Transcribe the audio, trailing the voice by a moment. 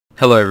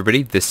Hello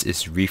everybody, this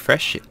is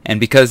Refresh, and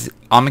because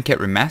Amonkhet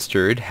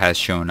Remastered has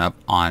shown up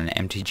on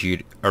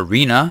MTG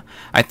Arena,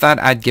 I thought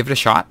I'd give it a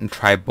shot and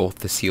try both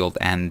the sealed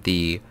and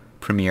the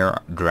Premier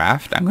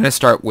draft. I'm going to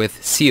start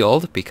with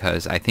sealed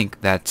because I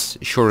think that's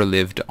shorter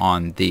lived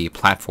on the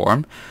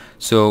platform.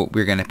 So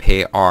we're going to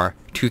pay our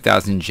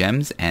 2,000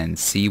 gems and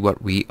see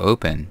what we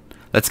open.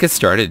 Let's get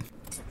started.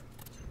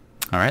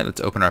 Alright,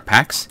 let's open our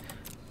packs.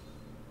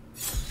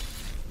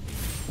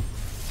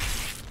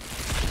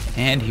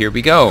 And here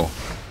we go.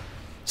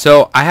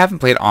 So I haven't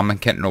played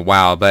Amonkhet in a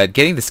while, but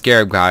getting the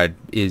Scarab God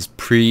is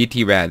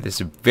pretty rad. This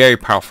is a very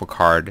powerful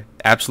card,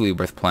 absolutely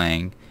worth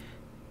playing.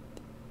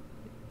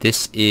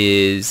 It's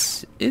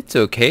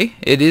okay.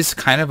 It is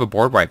kind of a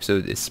board wipe,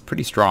 so it's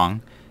pretty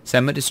strong.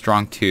 Summit is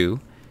strong too.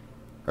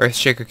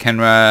 Earthshaker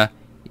Kenra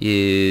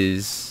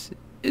is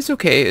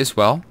okay as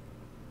well.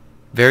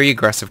 Very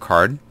aggressive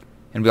card.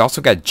 And we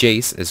also got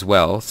Jace as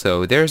well,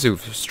 so there's a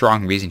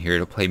strong reason here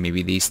to play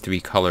maybe these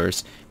three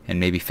colors and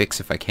maybe fix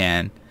if I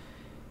can.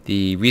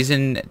 The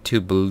reason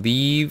to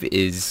believe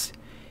is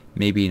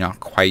maybe not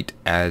quite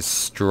as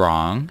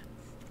strong.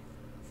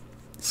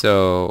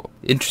 So,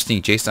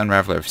 interesting, Jace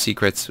Unraveler of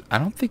Secrets. I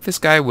don't think this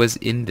guy was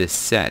in this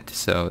set,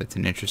 so it's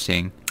an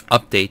interesting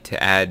update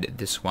to add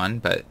this one,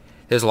 but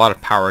there's a lot of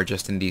power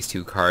just in these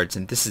two cards,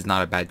 and this is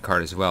not a bad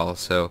card as well,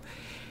 so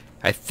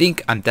I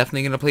think I'm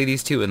definitely going to play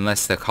these two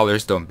unless the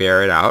colors don't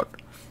bear it out,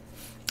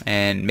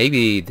 and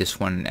maybe this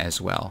one as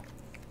well.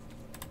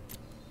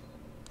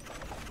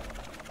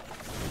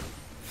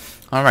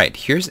 Alright,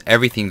 here's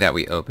everything that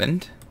we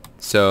opened.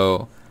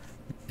 So,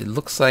 it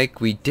looks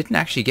like we didn't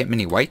actually get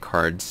many white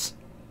cards.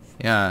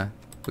 Yeah,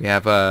 we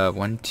have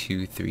 1,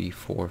 2, 3,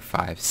 4,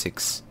 5,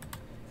 6,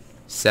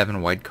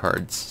 7 white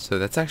cards. So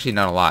that's actually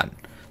not a lot.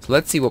 So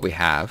let's see what we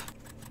have.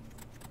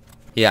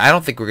 Yeah, I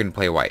don't think we're going to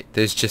play white.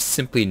 There's just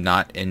simply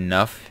not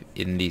enough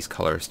in these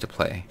colors to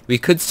play. We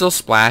could still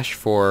splash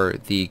for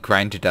the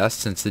Grind to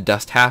Dust since the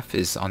Dust half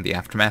is on the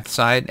Aftermath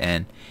side,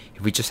 and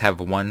if we just have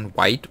one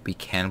white, we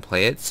can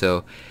play it.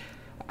 So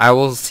I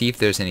will see if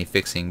there's any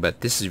fixing, but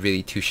this is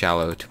really too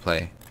shallow to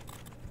play.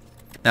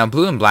 Now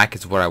blue and black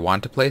is what I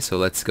want to play, so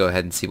let's go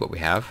ahead and see what we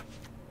have.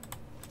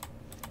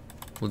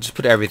 We'll just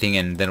put everything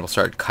in, then we'll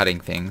start cutting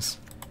things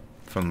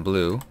from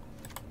blue.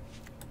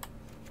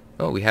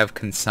 Oh, we have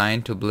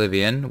Consigned to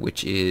Oblivion,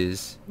 which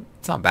is,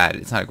 it's not bad,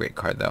 it's not a great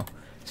card though.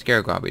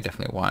 Scarab God we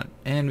definitely want,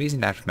 and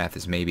Reasoned Aftermath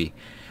is maybe.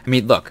 I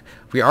mean, look,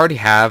 we already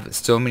have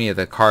so many of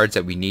the cards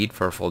that we need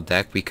for a full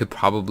deck, we could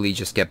probably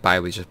just get by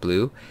with just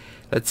blue.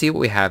 Let's see what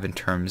we have in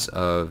terms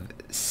of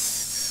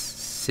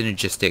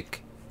synergistic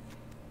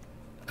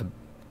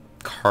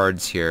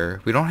cards here.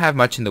 We don't have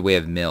much in the way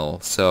of mill,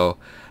 so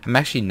I'm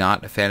actually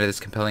not a fan of this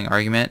compelling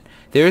argument.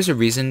 There is a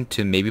reason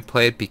to maybe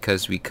play it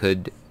because we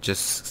could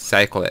just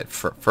cycle it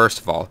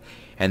first of all,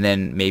 and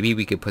then maybe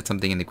we could put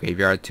something in the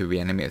graveyard to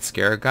reanimate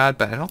Scarab God,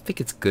 but I don't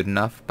think it's good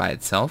enough by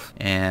itself.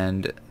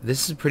 And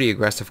this is a pretty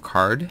aggressive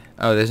card.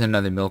 Oh, there's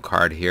another mill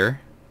card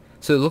here.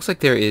 So it looks like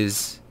there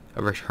is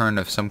a return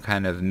of some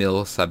kind of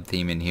mill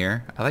sub-theme in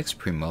here. I like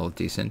Supreme Will,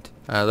 decent.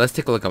 Let's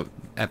take a look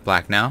at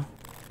black now.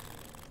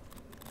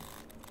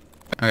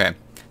 Okay,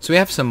 so we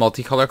have some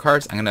multicolor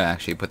cards. I'm going to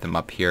actually put them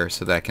up here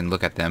so that I can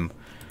look at them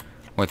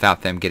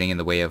without them getting in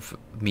the way of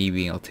me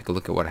being able to take a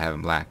look at what I have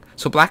in black.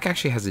 So black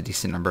actually has a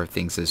decent number of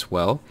things as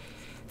well.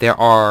 There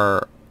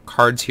are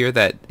cards here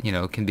that, you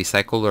know, can be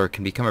cycled or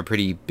can become a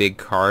pretty big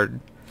card.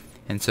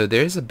 And so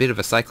there's a bit of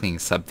a cycling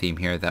sub-theme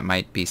here that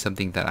might be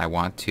something that I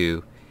want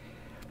to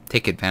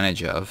take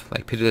advantage of.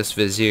 Like Pitiless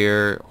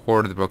Vizier,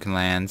 Horde of the Broken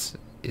Lands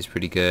is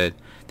pretty good.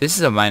 This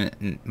is a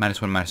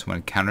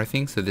 -1/-1 counter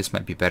thing, so this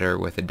might be better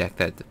with a deck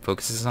that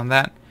focuses on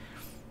that.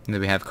 And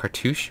then we have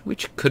Cartouche,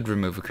 which could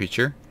remove a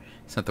creature.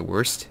 It's not the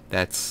worst.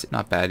 That's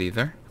not bad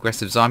either.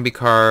 Aggressive Zombie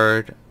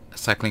card, a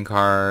cycling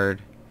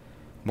card,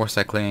 more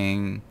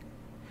cycling.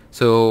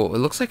 So it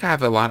looks like I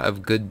have a lot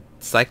of good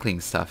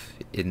cycling stuff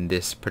in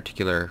this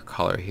particular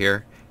color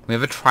here. We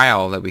have a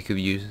trial that we could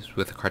use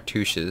with the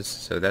cartouches,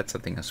 so that's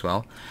something as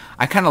well.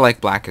 I kind of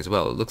like black as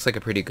well. It looks like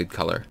a pretty good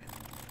color.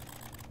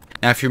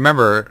 Now, if you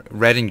remember,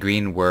 red and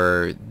green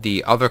were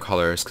the other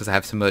colors because I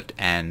have Samut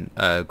and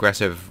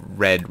aggressive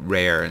red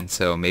rare, and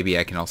so maybe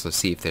I can also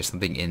see if there's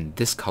something in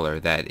this color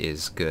that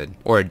is good,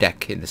 or a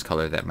deck in this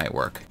color that might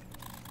work.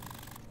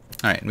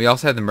 Alright, we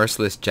also have the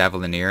Merciless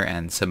Javelineer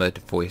and Samut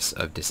Voice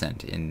of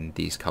Dissent in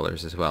these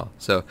colors as well.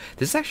 So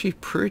this is actually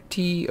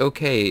pretty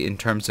okay in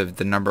terms of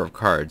the number of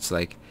cards.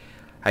 Like,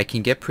 I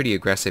can get pretty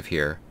aggressive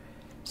here.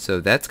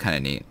 So that's kind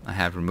of neat. I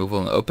have removal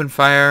and open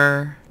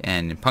fire,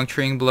 and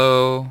puncturing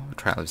blow,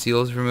 Trial of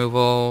Zeal's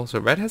removal. So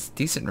red has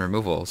decent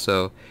removal,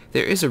 so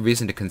there is a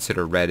reason to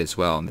consider red as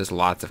well, and there's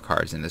lots of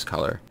cards in this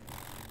color.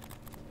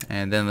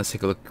 And then let's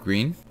take a look at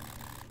green.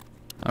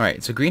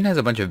 Alright, so green has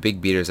a bunch of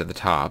big beaters at the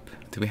top.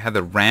 Do we have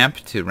the ramp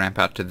to ramp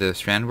out to the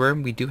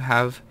Strandworm? We do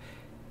have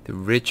the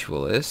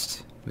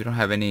Ritualist. We don't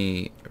have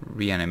any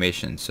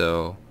reanimation,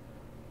 so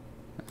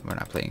we're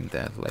not playing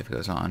that. Life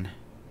Goes On.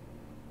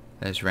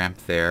 There's ramp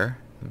there.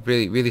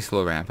 Really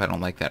slow ramp. I don't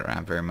like that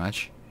ramp very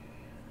much.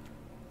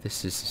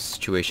 This is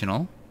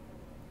situational.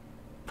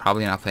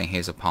 Probably not playing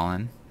Hazel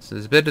Pollen. So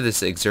there's a bit of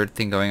this exert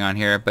thing going on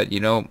here, but you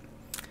know,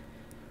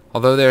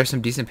 although there's a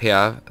decent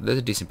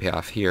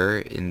payoff here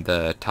in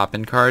the top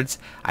end cards,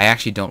 I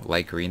actually don't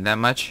like green that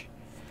much.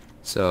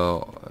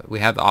 So we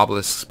have the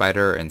Obelisk,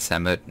 Spider, and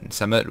Semut.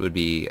 Semut would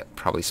be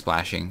probably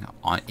splashing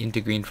on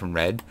into green from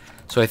red.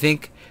 So I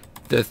think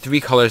the three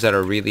colors that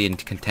are really in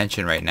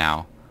contention right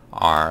now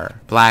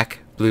are black,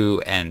 blue,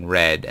 and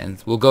red.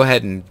 And we'll go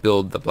ahead and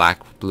build the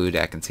black-blue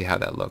deck and see how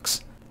that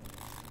looks.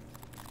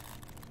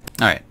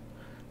 Alright.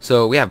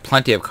 So we have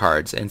plenty of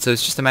cards, and so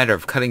it's just a matter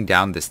of cutting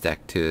down this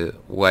deck to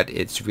what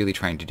it's really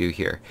trying to do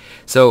here.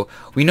 So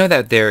we know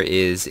that there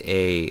is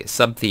a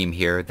sub-theme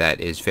here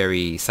that is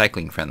very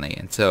cycling friendly,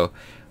 and so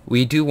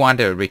we do want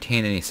to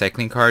retain any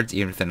cycling cards,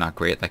 even if they're not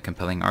great, like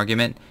Compelling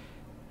Argument.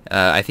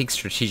 I think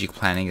Strategic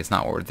Planning is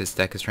not what this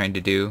deck is trying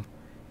to do,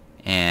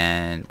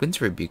 and Winds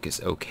of Rebuke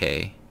is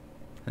okay.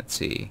 Let's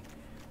see.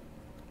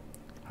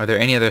 Are there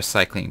any other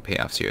cycling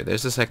payoffs here?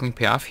 There's a cycling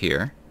payoff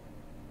here.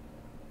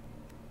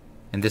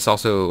 And this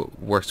also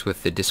works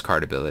with the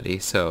discard ability,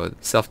 so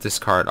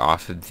self-discard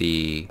off of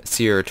the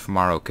Seer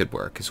Tomorrow could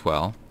work as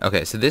well.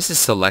 Okay, so this is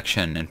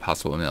Selection and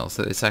Possible Mill,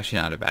 so it's actually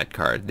not a bad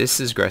card. This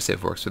is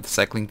aggressive, works with the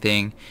cycling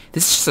thing.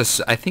 This is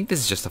just I think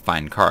this is just a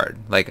fine card.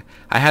 Like,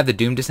 I have the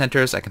Doom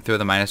Dissenters, I can throw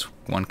the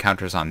 -1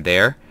 counters on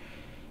there,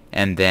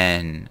 and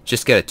then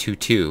just get a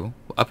 2/2,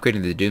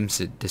 upgrading the Doom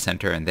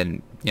Dissenter, and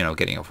then, you know,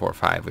 getting a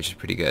 4/5, which is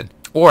pretty good.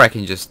 Or I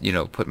can just, you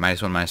know, put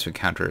 -1/-1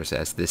 counters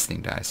as this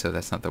thing dies, so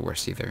that's not the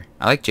worst either.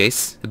 I like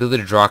Jace. The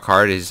ability to draw a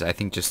card is, I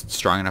think, just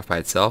strong enough by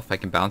itself. I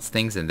can bounce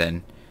things, and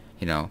then,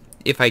 you know,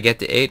 if I get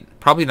to 8,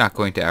 probably not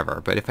going to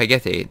ever, but if I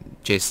get to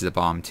 8, Jace is a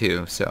bomb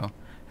too, so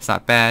it's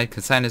not bad.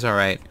 Consign is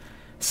alright.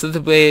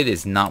 Slitherblade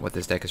is not what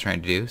this deck is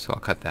trying to do, so I'll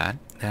cut that.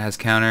 That has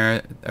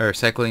counter, or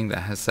cycling,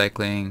 that has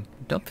cycling.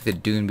 Don't think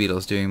the Dune Beetle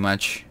is doing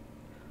much.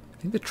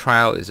 I think the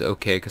Trial is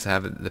okay, because I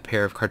have the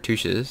pair of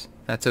cartouches.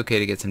 That's okay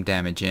to get some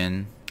damage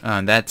in.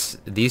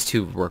 These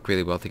two work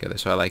really well together,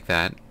 so I like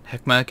that.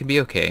 Heckma can be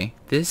okay.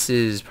 This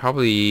is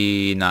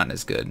probably not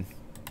as good.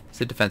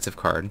 It's a defensive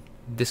card.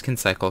 This can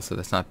cycle, so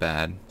that's not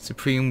bad.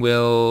 Supreme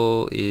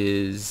Will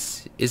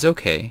is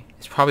okay.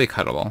 It's probably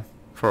cuttable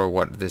for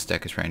what this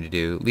deck is trying to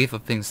do. Lethal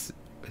Things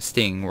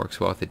Sting works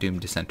well with the Doom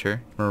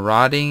Dissenter.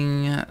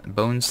 Marauding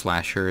Bone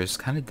Slasher is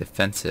kind of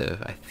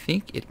defensive. I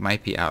think it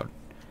might be out.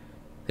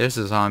 There's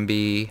a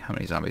zombie. How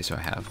many zombies do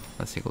I have?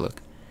 Let's take a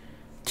look.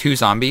 2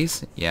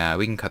 zombies? Yeah,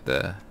 we can cut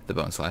the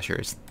Bone Slasher.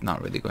 It's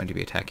not really going to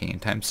be attacking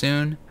anytime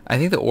soon. I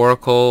think the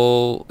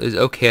Oracle is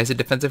okay as a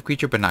defensive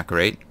creature, but not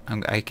great.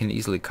 I can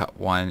easily cut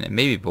one, and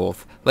maybe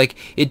both. Like,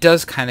 it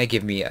does kind of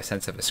give me a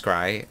sense of a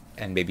scry,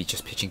 and maybe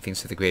just pitching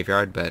things to the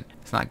graveyard, but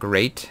it's not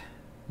great.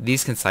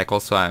 These can cycle,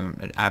 so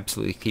I'm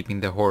absolutely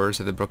keeping the Horrors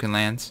of the Broken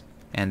Lands.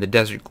 And the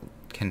Desert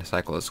can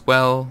cycle as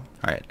well.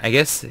 Alright, I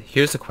guess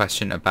here's a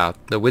question about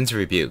the Winds of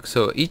Rebuke.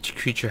 So each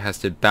creature has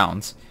to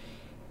bounce.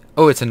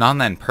 Oh, it's a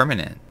non-land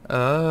permanent.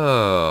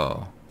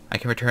 Oh. I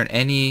can return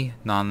any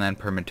non-land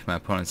permanent to my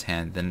opponent's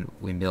hand, then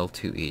we mill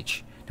 2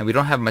 each. Now we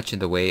don't have much in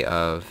the way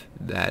of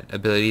that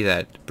ability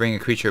that bring a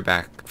creature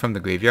back from the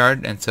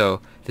graveyard, and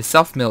so the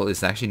self-mill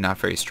is actually not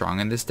very strong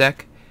in this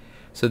deck.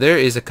 So there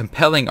is a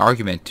compelling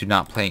argument to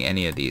not playing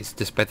any of these,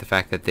 despite the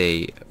fact that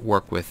they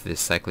work with this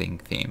cycling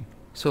theme.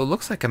 So it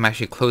looks like I'm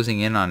actually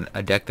closing in on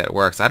a deck that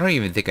works. I don't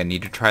even think I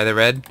need to try the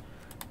red.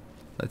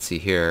 Let's see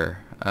here.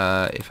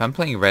 If I'm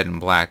playing red and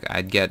black,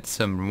 I'd get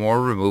some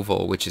more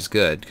removal, which is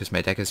good, because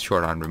my deck is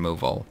short on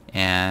removal.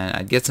 And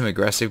I'd get some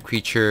aggressive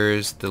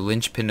creatures. The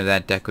linchpin of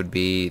that deck would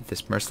be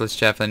this Merciless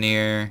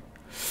Javelinier.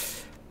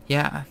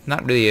 Yeah,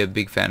 not really a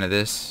big fan of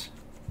this,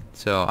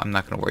 so I'm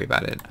not going to worry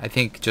about it. I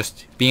think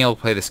just being able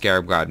to play the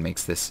Scarab God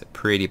makes this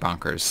pretty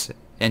bonkers.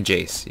 And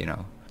Jace, you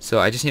know. So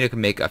I just need to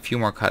make a few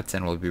more cuts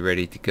and we'll be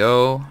ready to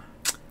go.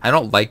 I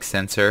don't like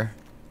Censor.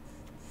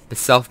 The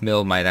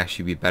self-mill might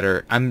actually be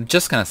better. I'm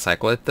just going to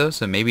cycle it though,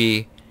 so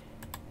maybe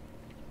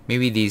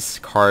these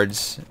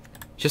cards,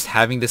 just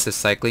having this as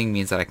cycling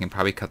means that I can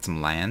probably cut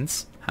some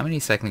lands. How many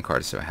cycling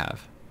cards do I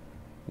have?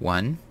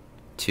 1,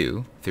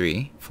 2,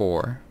 3,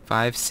 4,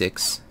 5,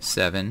 6,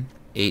 7,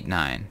 8,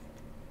 9.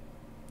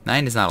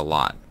 9 is not a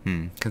lot.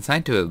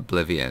 Consigned to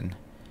Oblivion.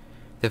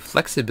 The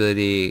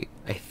flexibility,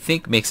 I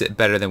think, makes it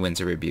better than Winds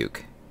of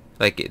Rebuke.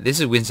 Like, this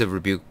is Winds of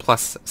Rebuke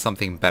plus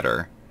something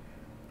better.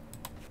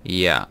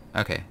 Yeah,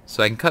 okay.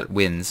 So I can cut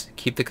Winds,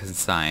 keep the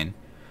Consign.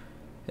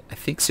 I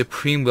think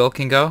Supreme Will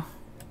can go.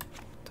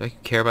 Do I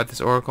care about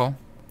this Oracle?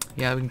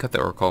 Yeah, we can cut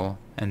the Oracle.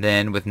 And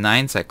then with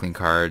 9 cycling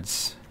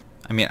cards,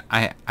 I mean,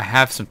 I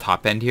have some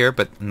top end here,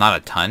 but not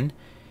a ton.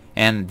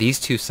 And these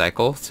 2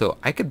 cycle, so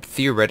I could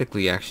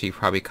theoretically actually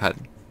probably cut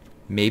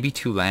maybe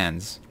 2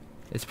 lands.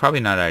 It's probably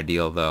not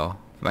ideal though.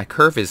 My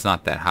curve is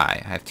not that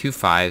high. I have 2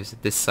 5s,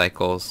 this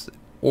cycles,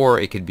 or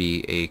it could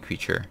be a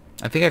creature.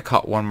 I think I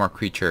caught one more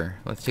creature.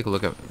 Let's take a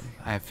look at...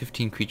 I have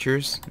 15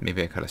 creatures.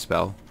 Maybe I cut a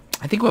spell.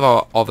 I think with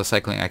all the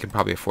cycling, I can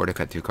probably afford to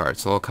cut 2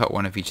 cards. So I'll cut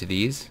one of each of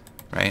these,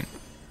 right?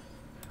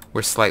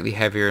 We're slightly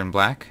heavier in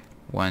black.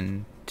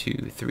 1,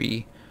 2,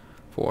 3,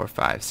 4,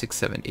 5, 6,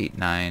 7, 8,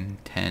 9,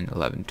 10,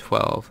 11,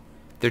 12,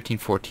 13,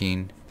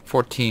 14.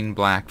 14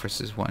 black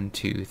versus 1,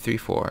 2, 3,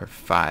 4,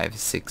 5,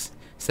 6,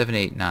 7,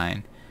 8,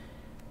 9,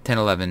 10,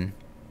 11.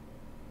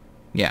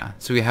 Yeah,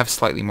 so we have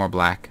slightly more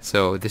black,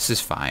 so this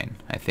is fine,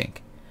 I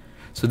think.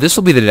 So this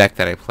will be the deck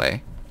that I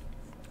play.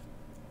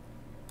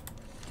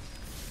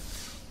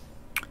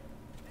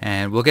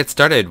 And we'll get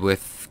started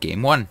with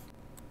game 1.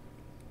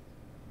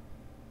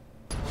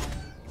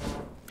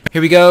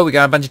 Here we go. We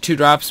got a bunch of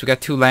 2-drops. We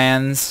got 2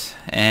 lands,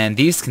 and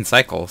these can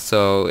cycle,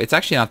 so it's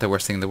actually not the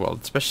worst thing in the world,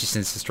 especially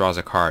since this draws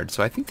a card.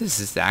 So I think this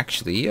is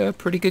actually a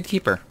pretty good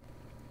keeper.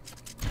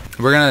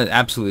 We're gonna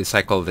absolutely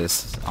cycle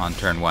this on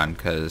turn 1,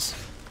 because...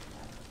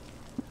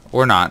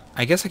 Or not.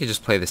 I guess I could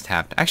just play this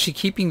tapped. Actually,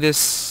 keeping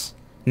this...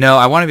 No,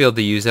 I want to be able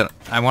to use it.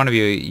 I want to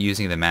be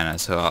using the mana,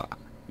 so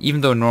even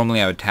though normally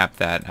I would tap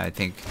that, I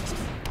think...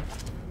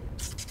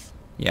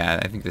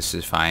 Yeah, I think this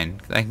is fine.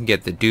 I can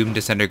get the Doom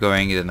Descender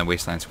going and then the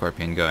Wasteland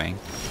Scorpion going.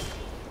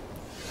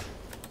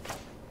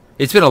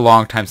 It's been a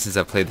long time since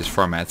I've played this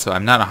format, so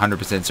I'm not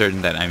 100%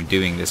 certain that I'm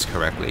doing this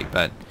correctly,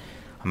 but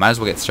I might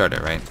as well get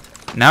started, right?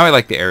 Now I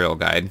like the aerial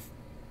guide.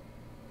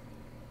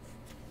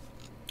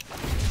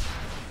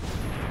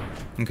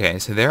 Okay,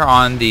 so they're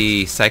on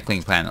the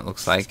cycling plan, it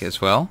looks like, as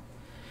well.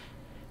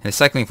 And the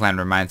cycling plan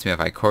reminds me of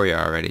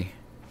Ikoria already.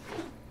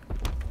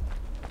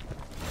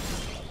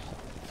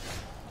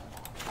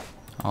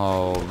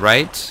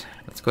 Alright,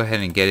 let's go ahead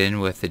and get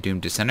in with the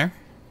Doom Descender.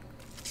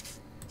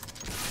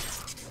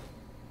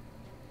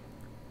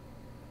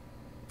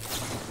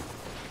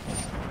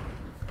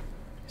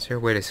 Is there a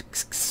way to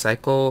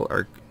cycle,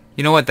 or...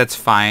 You know what, that's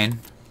fine.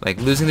 Like,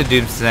 losing the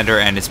Doom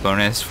Descender and its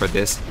bonus for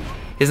this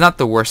is not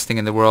the worst thing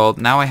in the world.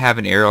 Now I have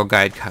an aerial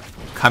guide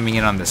coming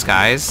in on the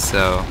skies,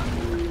 so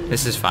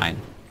this is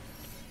fine.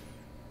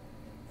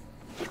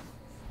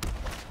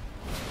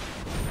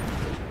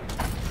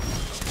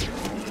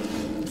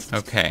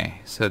 Okay,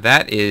 so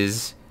that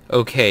is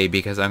okay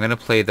because I'm going to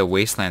play the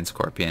Wasteland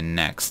Scorpion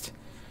next.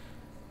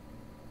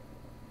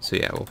 So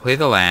yeah, we'll play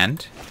the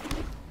land.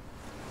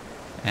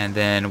 And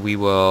then we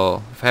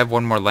will, if I have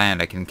one more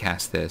land, I can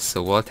cast this.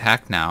 So we'll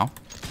attack now.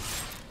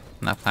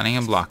 I'm not planning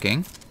on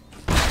blocking.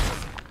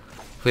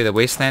 Play the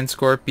Wasteland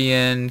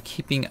Scorpion,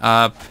 keeping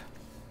up...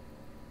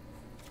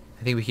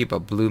 I think we keep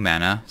up blue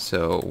mana.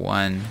 So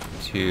 1,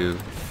 2,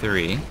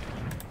 3.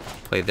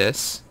 Play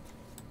this.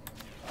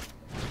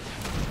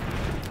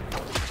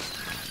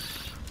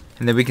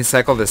 And then we can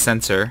cycle the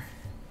Sensor.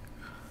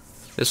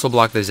 This will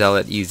block the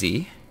Zealot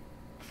easy.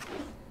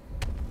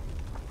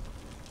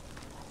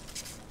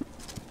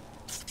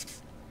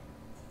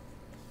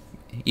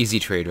 Easy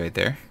trade right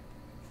there.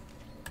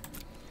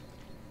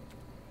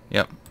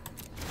 Yep.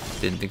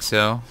 Didn't think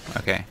so.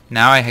 Okay.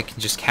 Now I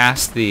can just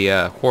cast the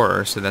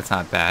Horror, so that's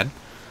not bad.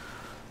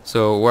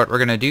 So what we're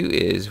going to do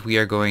is we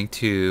are going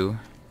to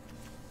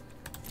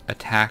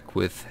attack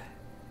with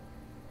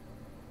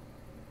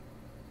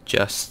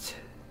just...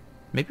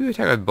 Maybe we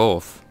attack with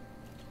both.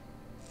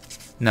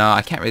 No,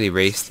 I can't really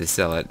race the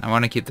Zealot. I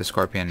want to keep the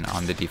Scorpion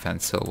on the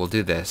defense, so we'll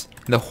do this.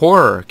 The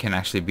Horror can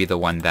actually be the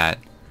one that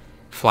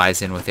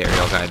flies in with the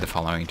aerial guide the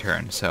following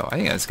turn, so I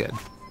think that's good.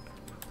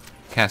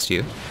 Cast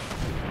you.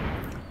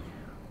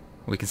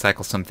 We can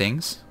cycle some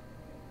things.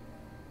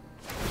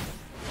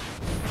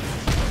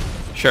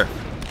 Sure.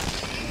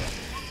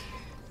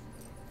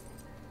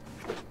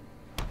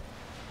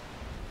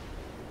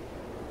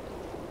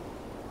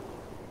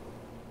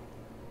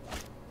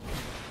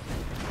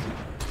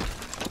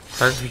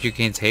 Target creature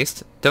gains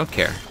haste? Don't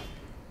care.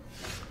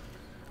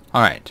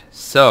 Alright,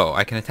 so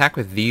I can attack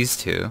with these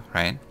two,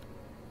 right?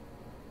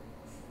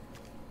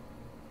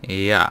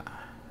 Yeah.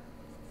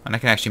 And I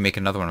can actually make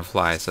another one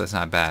fly, so that's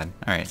not bad.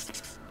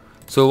 Alright.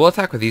 So we'll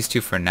attack with these two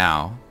for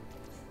now.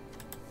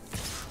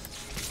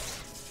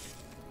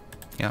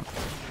 Yep.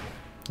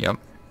 Yep.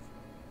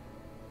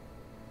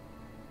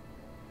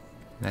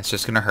 That's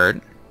just gonna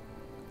hurt.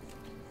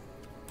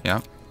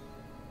 Yep.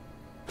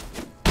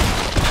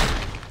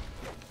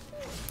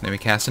 Then we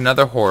cast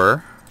another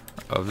Horror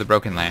of the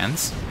Broken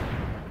Lands.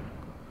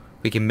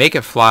 We can make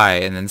it fly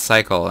and then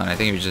cycle, and I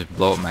think it would just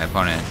blow up my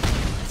opponent.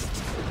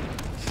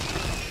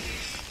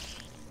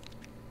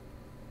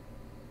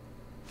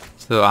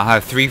 So I'll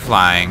have 3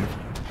 flying.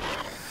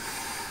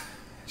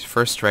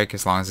 First strike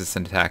as long as it's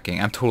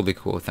attacking. I'm totally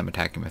cool with them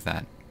attacking with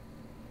that.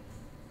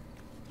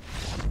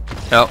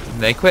 Oh,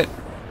 they quit.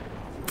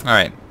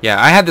 Alright, yeah,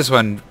 I had this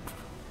one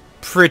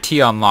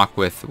pretty on lock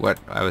with what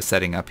I was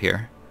setting up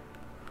here.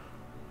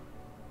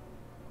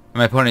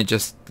 My opponent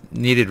just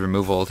needed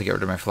removal to get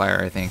rid of my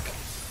flyer, I think.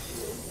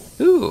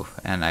 Ooh,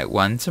 and I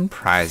won some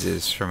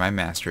prizes for my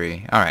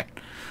mastery. Alright,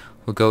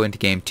 we'll go into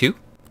game 2.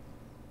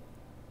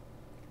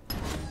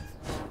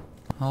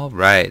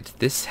 Alright,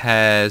 this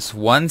has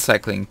 2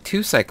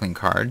 cycling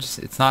cards.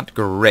 It's not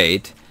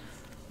great,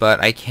 but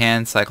I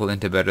can cycle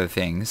into better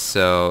things,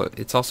 so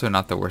it's also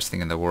not the worst thing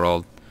in the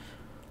world.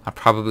 I'll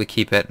probably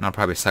keep it, and I'll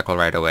probably cycle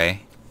right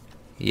away.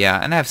 Yeah,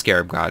 and I have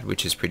Scarab God,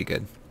 which is pretty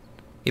good,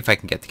 if I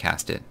can get to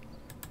cast it.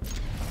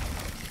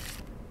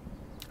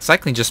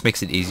 Cycling just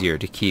makes it easier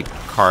to keep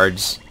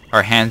cards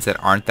or hands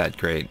that aren't that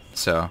great,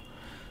 so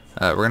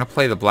We're going to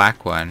play the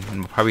black one, and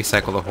we'll probably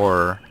cycle the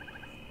horror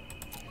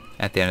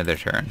at the end of their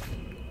turn.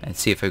 And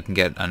see if we can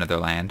get another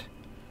land.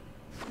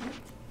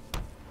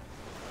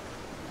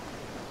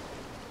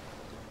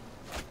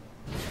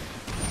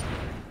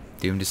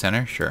 Doom to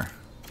center? Sure.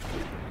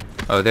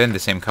 Oh, they're in the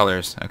same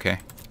colors. Okay.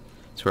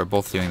 So we're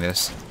both doing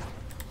this.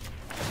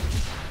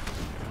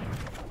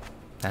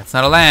 That's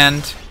not a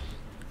land.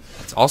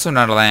 That's also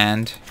not a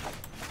land.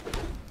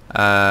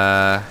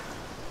 Alright,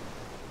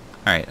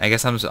 I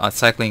guess I'm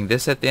cycling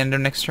this at the end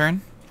of next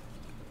turn.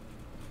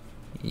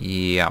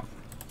 Yep.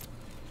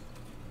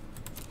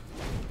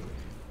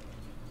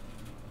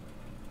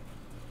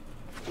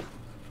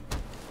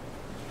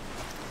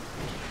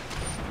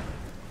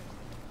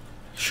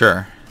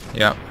 Sure.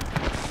 Yep.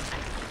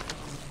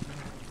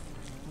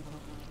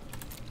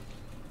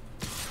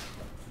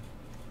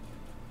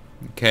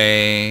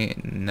 Okay,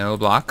 no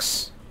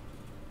blocks.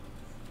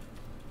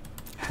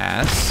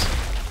 Pass.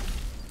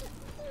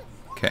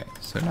 Okay,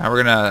 so now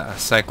we're gonna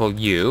cycle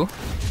you.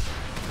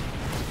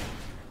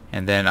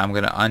 And then I'm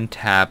gonna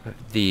untap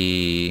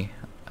the...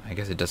 I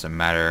guess it doesn't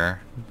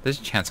matter. There's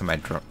a chance I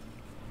might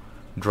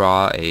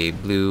draw a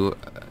blue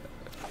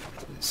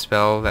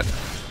spell that...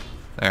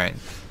 Alright.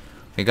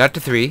 We got to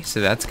 3, so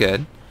that's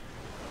good.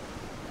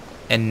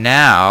 And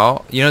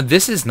now, you know,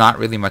 this is not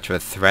really much of a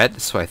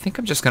threat, so I think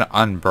I'm just going to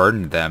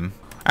unburden them.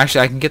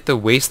 Actually, I can get the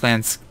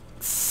Wasteland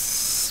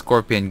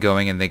Scorpion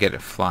going and they get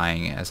it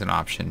flying as an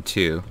option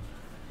too.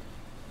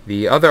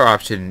 The other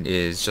option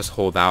is just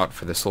hold out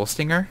for the Soul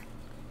Stinger.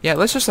 Yeah,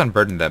 let's just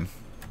unburden them.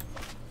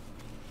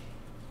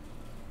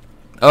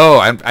 Oh,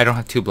 I don't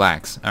have 2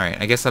 blacks. Alright,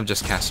 I guess I'll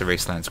just cast a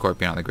Wasteland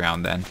Scorpion on the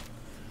ground then.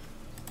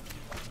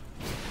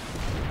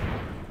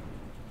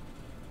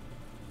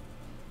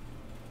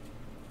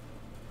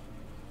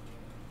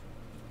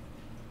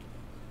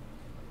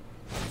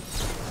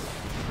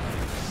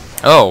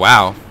 Oh,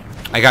 wow.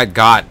 I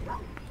got.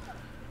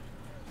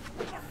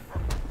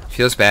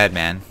 Feels bad,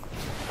 man.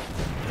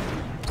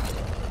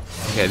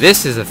 Okay,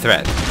 this is a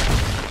threat.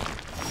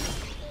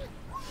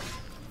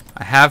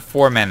 I have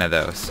 4 mana,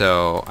 though,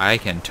 so I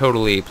can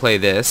totally play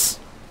this.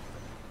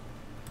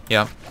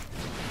 Yep.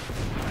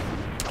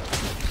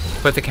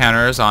 Put the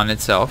counters on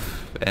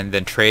itself, and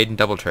then trade and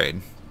double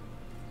trade.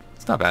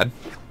 It's not bad.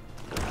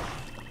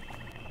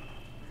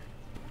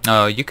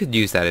 Oh, you could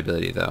use that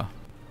ability, though.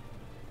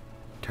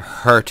 To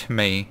hurt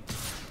me.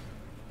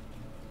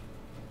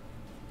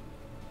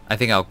 I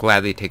think I'll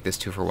gladly take this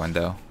 2 for 1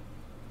 though.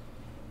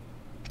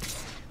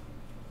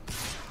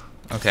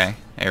 Okay,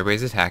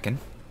 everybody's attacking.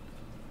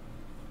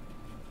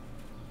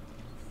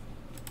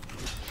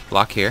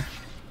 Block here.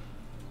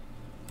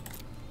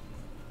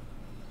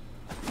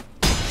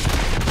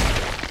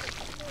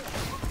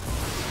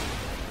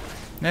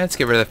 Let's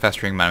get rid of the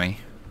Festering Mummy.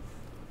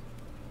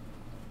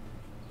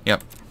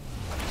 Yep.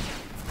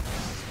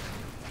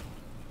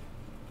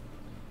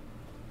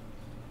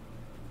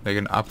 They're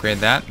going to upgrade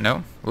that?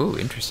 No? Ooh,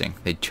 interesting.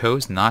 They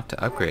chose not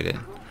to upgrade it.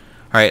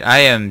 Alright, I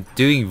am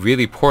doing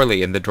really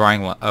poorly in the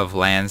drawing of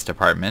lands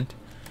department.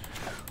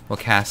 We'll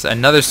cast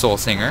another Soul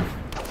Singer.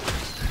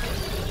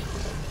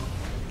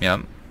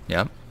 Yep,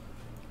 yep.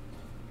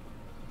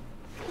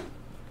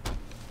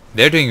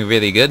 They're doing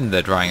really good in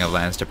the drawing of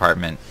lands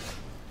department.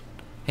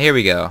 Here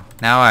we go.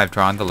 Now I've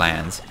drawn the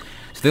lands.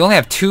 So they only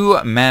have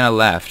 2 mana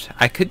left.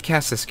 I could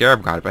cast a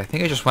Scarab God, but I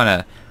think I just want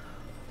to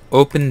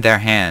open their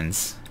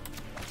hands.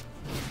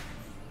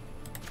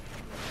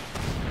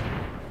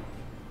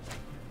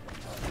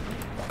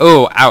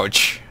 Oh,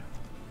 ouch.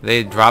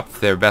 They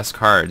dropped their best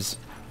cards.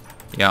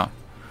 Yeah.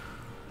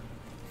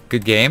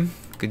 Good game.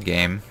 Good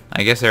game.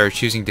 I guess they're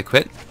choosing to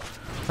quit.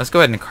 Let's go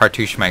ahead and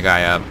cartouche my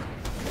guy up.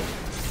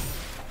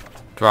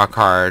 Draw a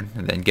card,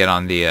 and then get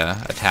on the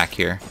attack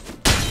here.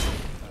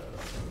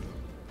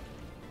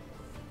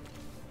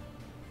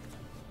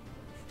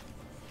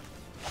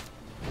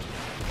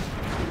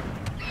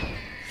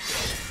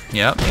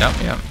 Yep.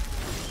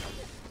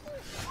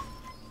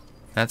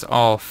 That's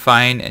all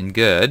fine and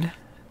good.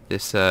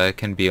 This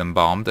can be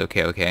embalmed.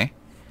 Okay.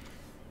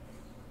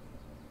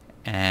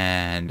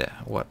 And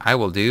what I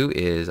will do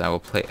is I will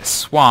play a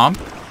swamp.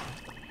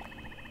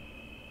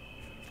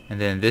 And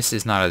then this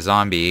is not a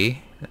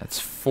zombie. That's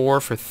 4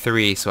 for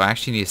 3, so I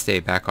actually need to stay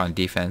back on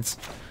defense.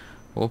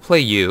 We'll play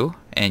you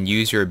and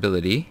use your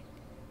ability.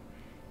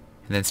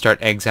 And then start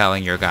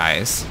exiling your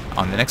guys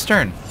on the next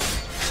turn.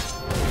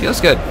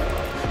 Feels good.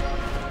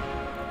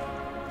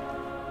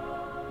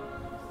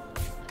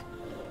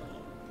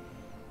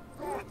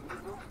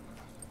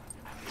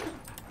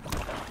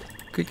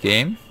 Good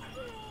game.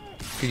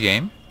 Good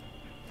game.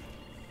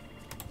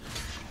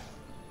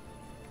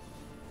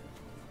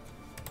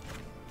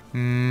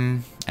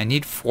 I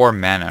need 4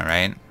 mana,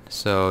 right?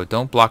 So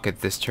don't block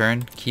it this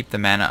turn. Keep the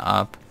mana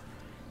up.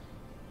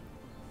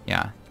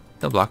 Yeah,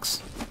 no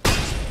blocks.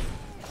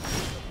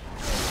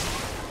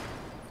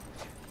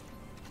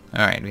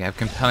 Alright, we have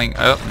compelling...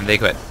 Oh, and they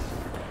quit.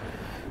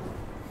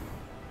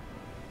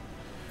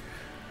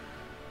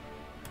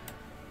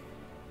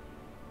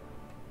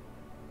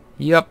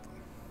 Yep.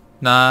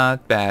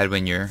 Not bad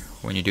when you're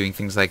doing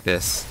things like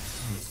this.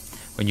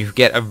 when you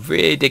get a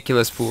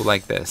ridiculous pool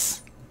like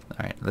this.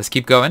 Alright, let's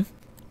keep going.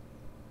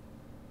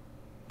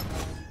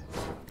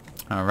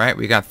 Alright,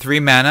 we got 3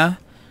 mana.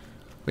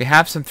 We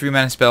have some 3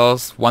 mana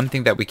spells. One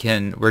thing that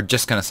we're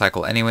just gonna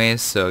cycle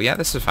anyways, so yeah,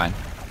 this is fine.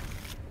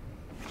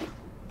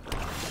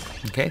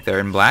 Okay, they're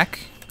in black.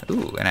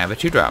 Ooh, and I have a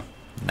 2-drop.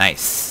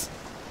 Nice.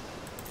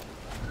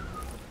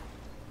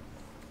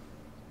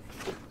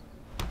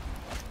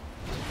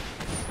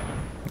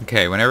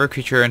 Okay, whenever a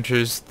creature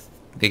enters,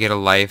 they get a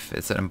life.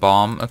 It's an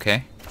embalm.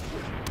 Okay.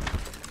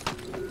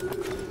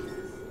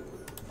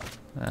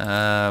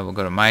 We'll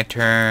go to my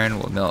turn.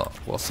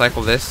 We'll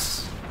cycle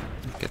this.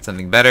 Get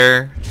something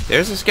better.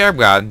 There's a Scarab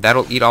God.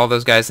 That'll eat all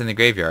those guys in the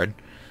graveyard.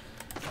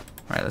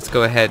 Alright, let's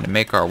go ahead and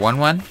make our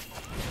 1/1.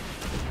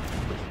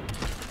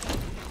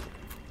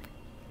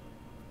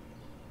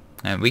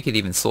 And we could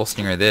even Soul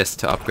Stinger this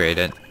to upgrade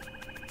it.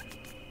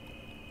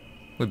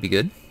 Would be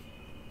good.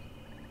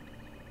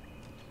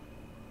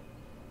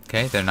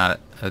 Okay, they're not.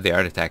 Oh, they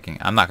are attacking.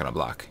 I'm not gonna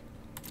block.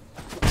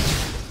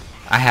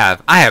 I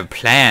have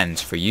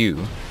plans for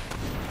you.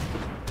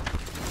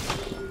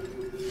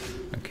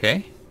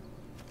 Okay.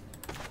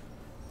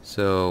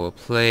 So we'll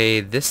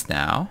play this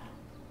now.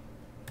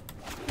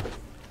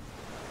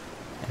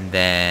 And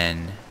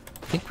then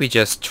I think we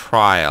just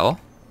trial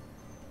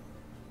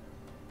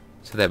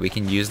so that we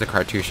can use the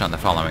cartouche on the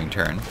following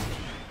turn.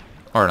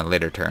 Or on a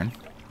later turn.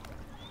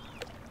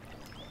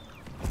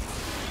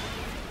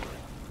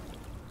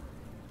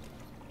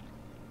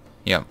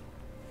 Yep.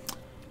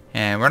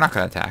 And we're not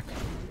going to attack.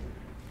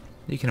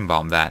 You can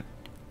embalm that.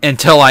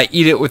 Until I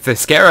eat it with the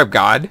Scarab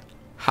God.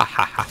 Ha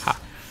ha ha ha.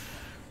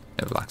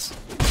 No blocks.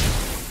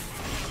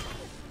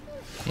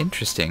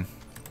 Interesting.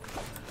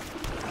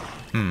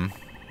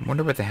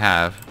 Wonder what they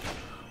have.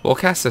 We'll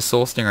cast a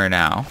Soul Stinger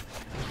now.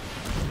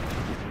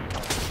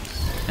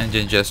 And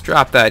then just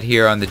drop that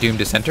here on the Doom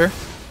Dissenter.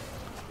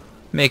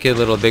 Make it a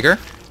little bigger.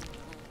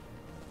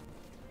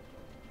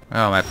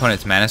 Oh, my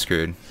opponent's mana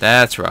screwed.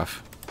 That's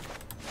rough.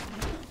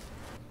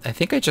 I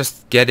think I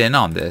just get in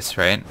on this,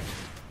 right?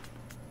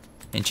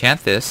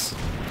 Enchant this.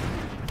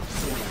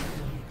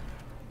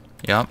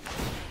 Yup.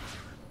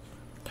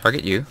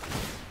 Target you.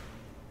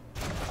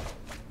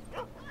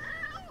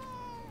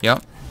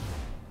 Yup.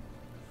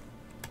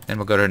 Then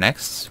we'll go to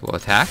next. We'll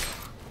attack.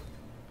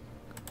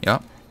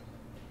 Yup.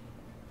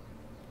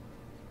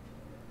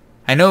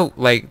 I know,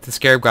 like, the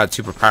Scarab God's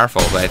super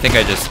powerful, but I think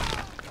I just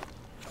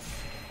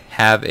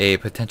have a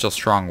potential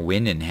strong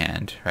win in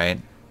hand, right?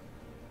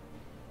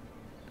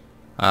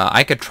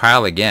 I could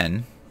trial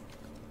again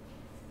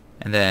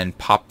and then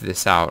pop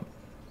this out.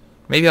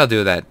 Maybe I'll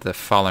do that the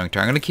following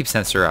turn. I'm going to keep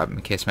Censor up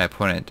in case my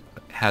opponent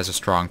has a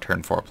strong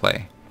turn 4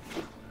 play.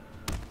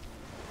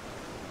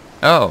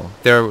 Oh,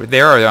 they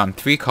are on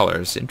 3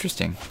 colors.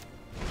 Interesting.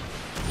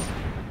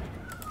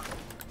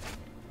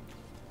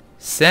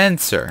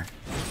 Censor.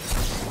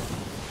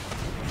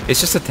 It's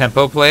just a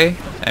tempo play.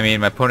 I mean,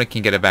 my opponent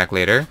can get it back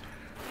later.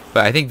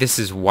 But I think this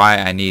is why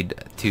I need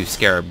to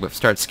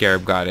start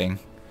Scarab Godding.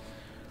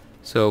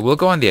 So we'll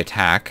go on the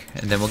attack,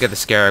 and then we'll get the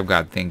Scarab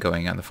God thing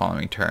going on the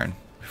following turn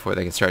before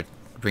they can start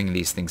bringing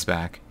these things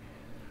back.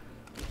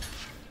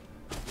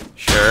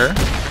 Sure.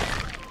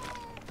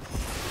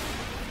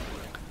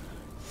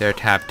 They're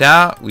tapped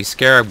out. We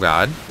Scarab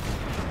God.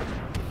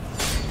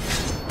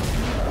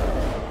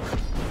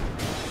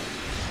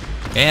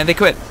 And they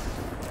quit.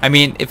 I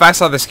mean, if I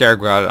saw the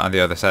Scarab God on the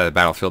other side of the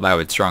battlefield, I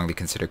would strongly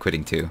consider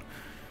quitting too.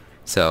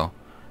 So,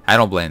 I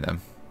don't blame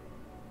them.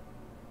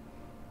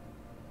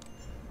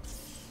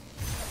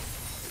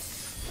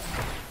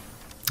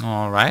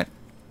 Alright.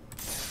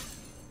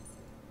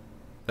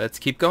 Let's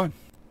keep going.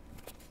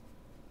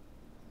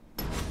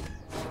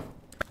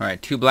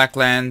 Alright, 2 black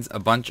lands, a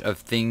bunch of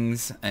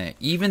things.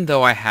 Even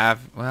though I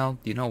have, well,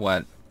 you know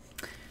what?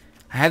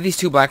 I have these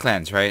 2 black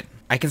lands, right?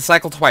 I can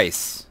cycle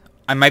twice.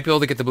 I might be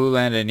able to get the blue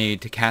land I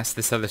need to cast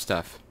this other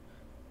stuff.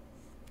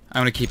 I'm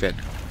gonna keep it.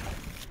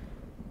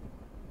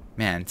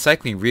 Man,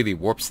 cycling really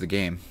warps the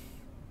game.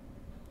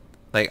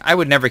 Like, I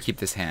would never keep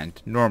this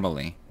hand,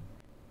 normally.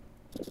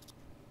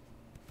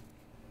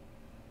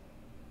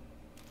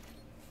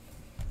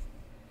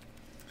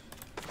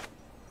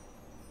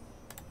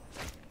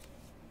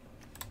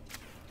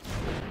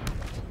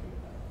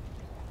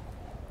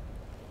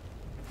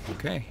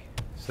 Okay,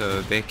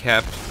 so they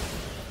kept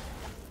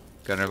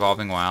got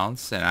Evolving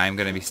Wilds, and I'm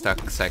gonna be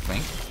stuck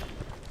cycling.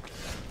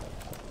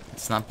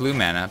 It's not blue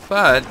mana,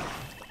 but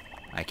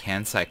I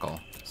can cycle,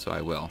 so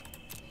I will.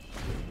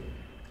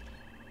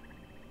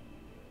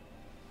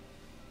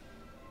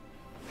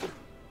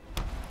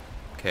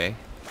 Okay,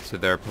 so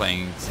they're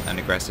playing an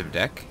aggressive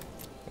deck,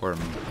 or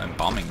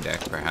embalming deck,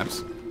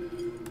 perhaps.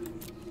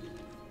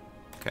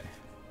 Okay,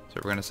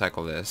 so we're gonna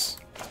cycle this.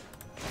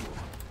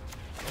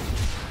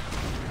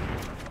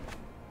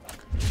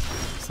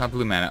 It's not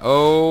blue mana.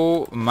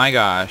 Oh my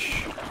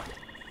gosh.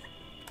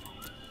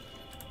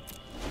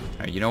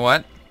 Alright, you know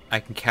what? I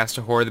can cast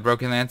a Horror of the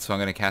Broken Lands, so I'm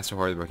going to cast a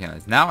Horror of the Broken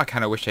Lands. Now I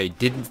kind of wish I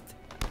didn't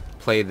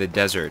play the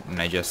desert and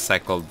I just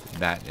cycled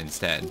that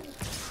instead.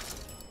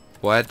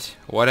 What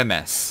a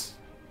mess.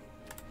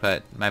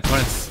 But my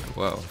opponent's...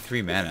 Whoa,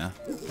 3 mana.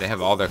 They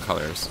have all their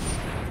colors.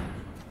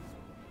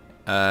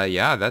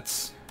 Yeah,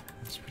 that's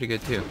pretty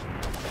good too.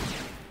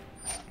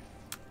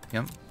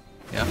 Yep.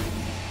 Yep.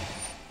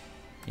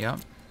 Yep.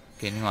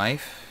 Gaining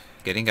life.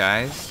 Getting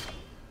guys.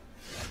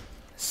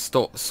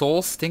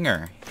 Soul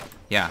Stinger.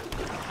 Yeah.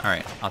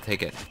 Alright, I'll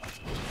take it.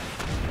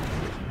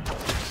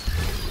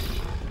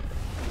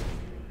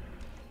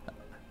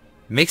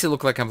 Makes it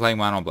look like I'm playing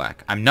mono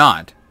black. I'm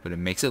not, but it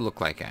makes it look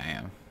like I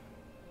am.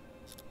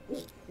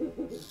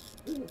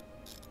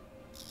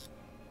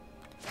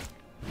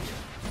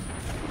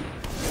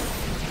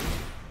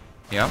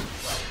 Yep.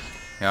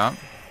 Yep.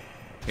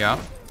 Yep.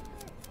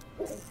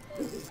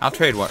 I'll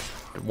trade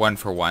one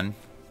for one.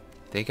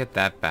 They get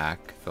that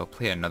back. They'll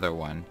play another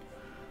one.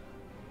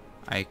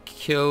 I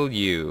kill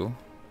you.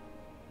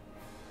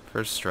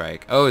 First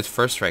strike. Oh, it's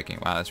first striking.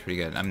 Wow, that's pretty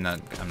good. I'm not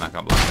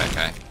gonna block that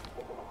guy.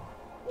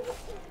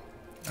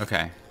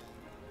 Okay.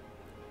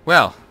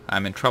 Well,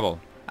 I'm in trouble.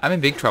 I'm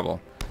in big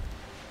trouble.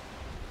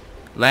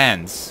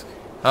 Lands.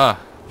 Ugh.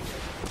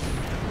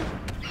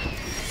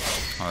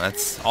 Oh,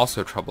 that's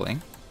also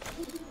troubling.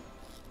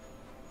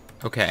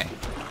 Okay.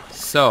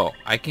 So,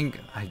 I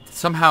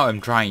somehow am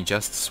drawing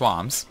just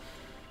swamps.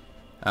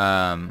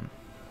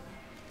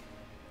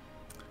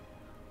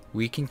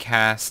 We can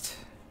cast...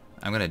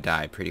 I'm gonna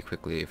die pretty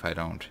quickly if I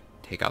don't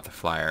take out the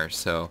flyer,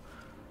 so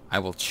I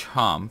will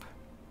chomp.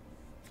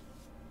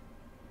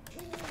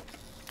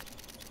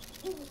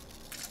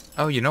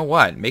 Oh, you know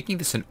what? Making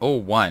this an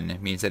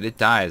 0-1 means that it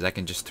dies. I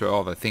can just throw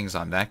all the things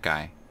on that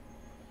guy.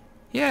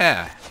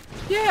 Yeah!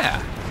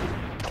 Yeah!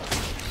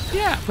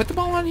 Yeah! Put the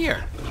ball on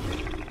here!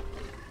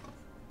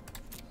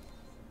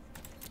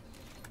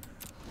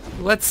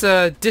 Let's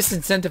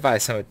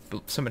disincentivize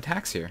some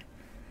attacks here.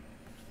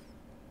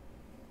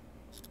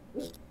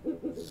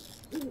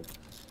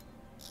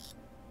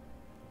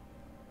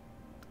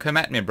 Come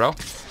at me, bro.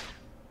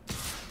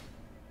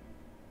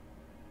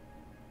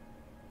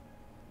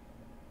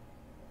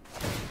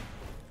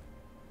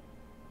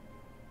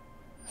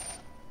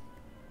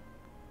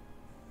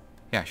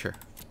 Yeah, sure.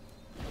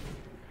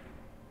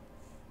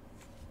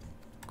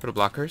 Go to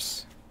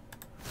blockers.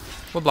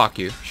 We'll block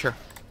you, sure.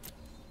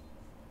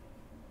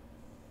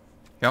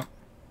 Yep.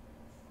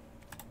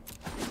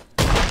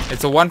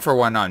 It's a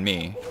 1-for-1 on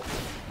me,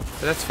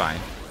 but that's fine.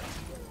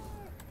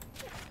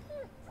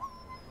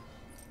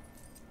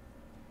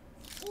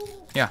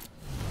 Yeah.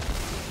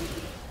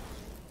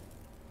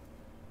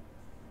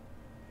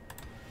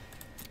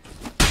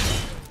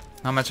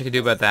 Not much I can do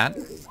about that.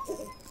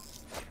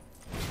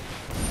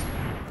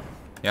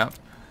 Yep.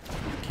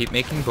 Keep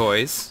making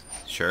boys.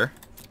 Sure.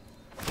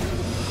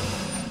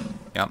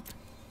 Yep.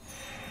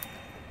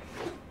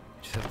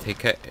 Just have to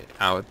take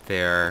out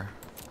their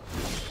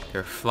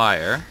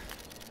flyer.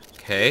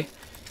 Okay.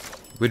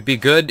 Would be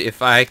good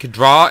if I could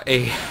draw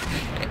an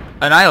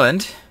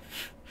island.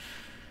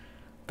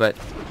 But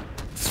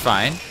it's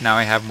fine. Now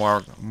I have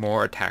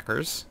more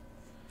attackers.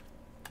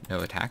 No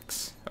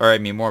attacks. Or I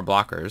mean more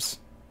blockers.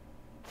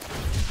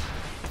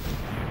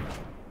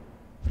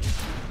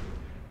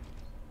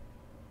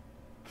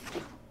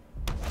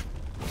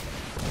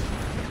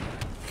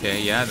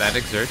 Okay, yeah, that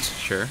exerts.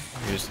 Sure.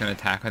 You're just gonna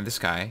attack on this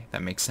guy.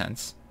 That makes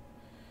sense.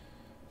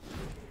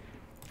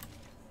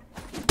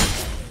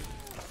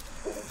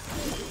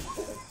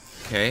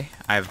 Okay,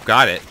 I've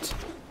got it.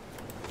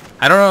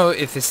 I don't know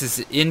if this is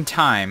in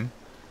time.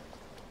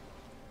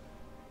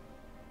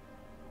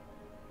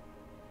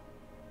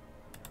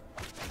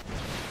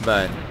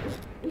 But,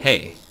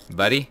 hey,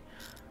 buddy.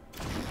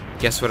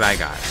 Guess what I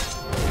got?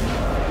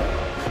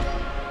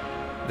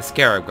 The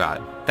Scarab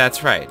God.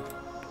 That's right.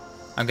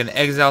 I'm gonna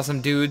exile some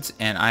dudes,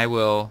 and I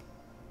will...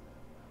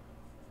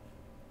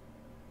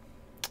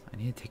 I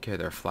need to take care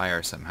of their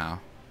flyer somehow.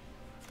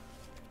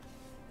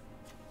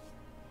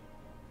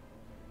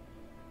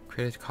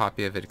 Create a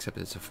copy of it, except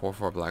it's a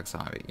 4/4 black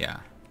zombie.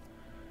 Yeah.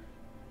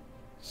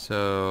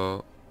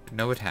 So,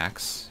 no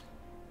attacks.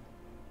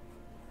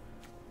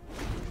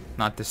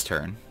 Not this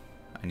turn.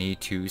 I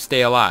need to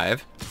stay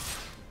alive.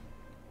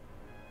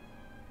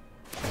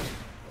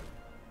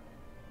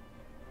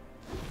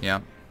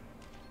 Yep.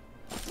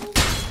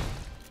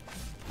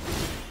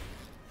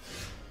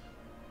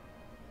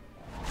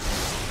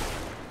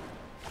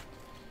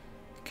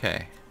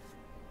 Okay.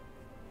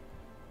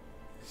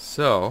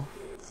 So,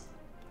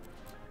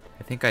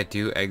 I think I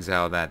do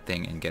exile that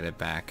thing and get it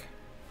back.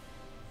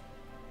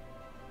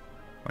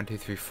 1, 2,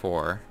 3,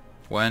 4.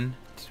 1,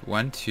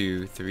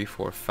 2, 3,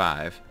 4,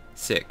 5,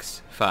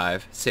 6.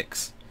 5,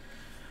 6.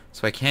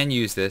 So I can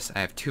use this. I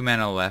have 2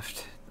 mana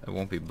left. It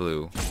won't be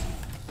blue.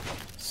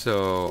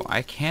 So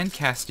I can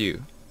cast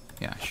you.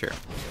 Yeah, sure.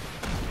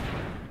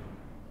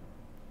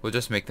 We'll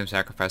just make them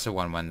sacrifice a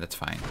 1/1. That's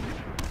fine.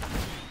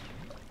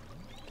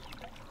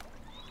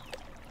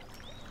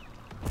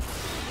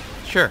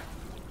 Sure.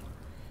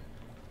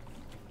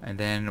 And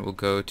then we'll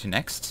go to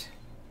next.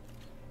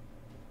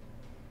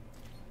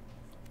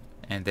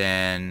 And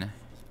then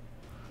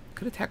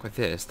could attack with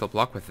this. They'll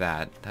block with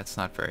that. That's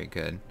not very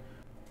good.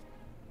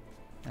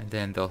 And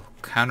then they'll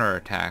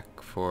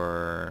counterattack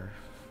for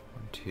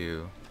 1,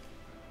 2.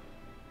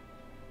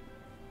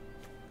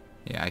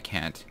 Yeah, I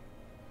can't.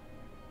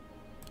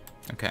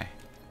 Okay.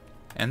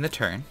 End the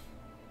turn.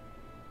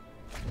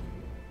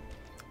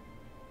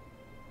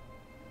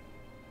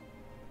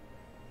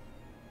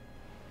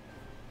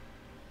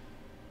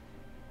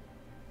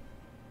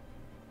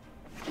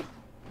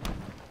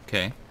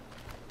 Okay.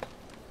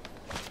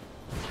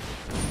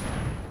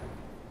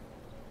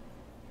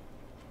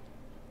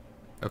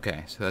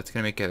 Okay, so that's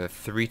gonna make it a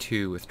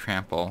 3/2 with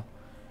trample.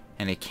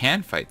 And it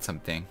can fight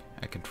something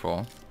I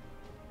control.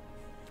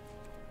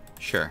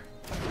 Sure.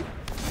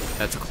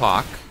 That's a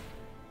clock.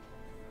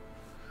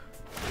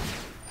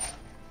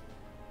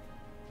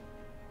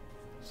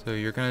 So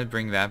you're gonna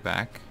bring that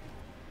back.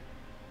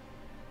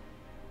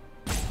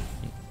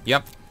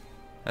 Yep.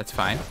 That's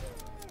fine.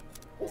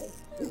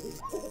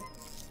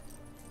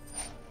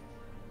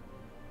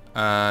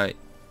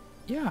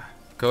 Yeah.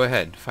 Go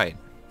ahead, fight.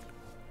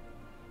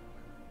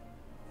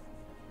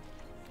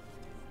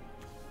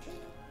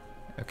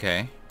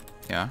 Okay.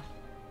 Yeah.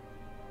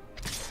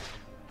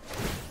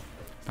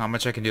 Not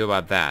much I can do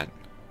about that.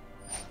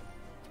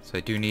 So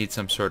I do need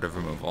some sort of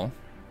removal.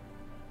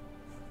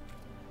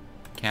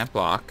 Can't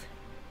block.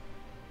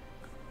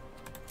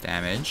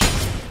 Damage.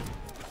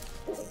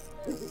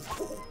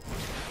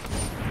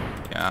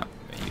 Yeah,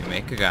 you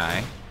make a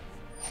guy.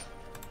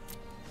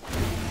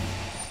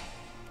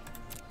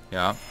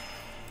 Yeah.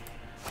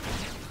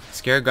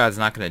 Scare God's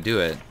not gonna do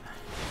it.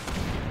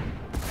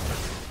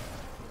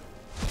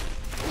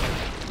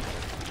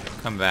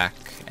 Come back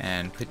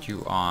and put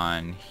you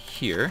on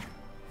here.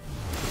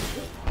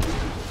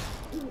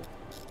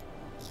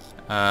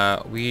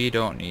 We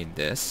don't need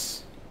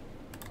this.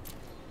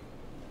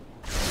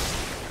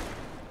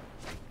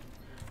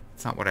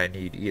 It's not what I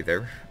need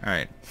either.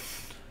 Alright.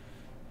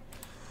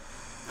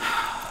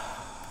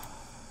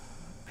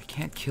 I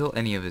can't kill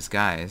any of his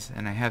guys,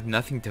 and I have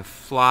nothing to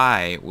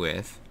fly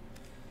with.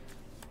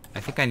 I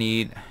think I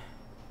need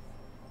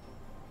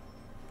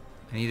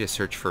to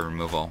search for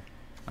removal.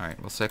 Alright,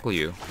 we'll cycle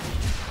you.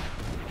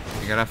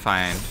 We gotta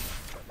find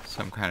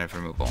some kind of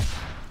removal.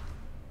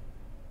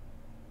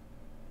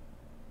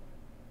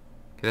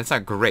 Okay, that's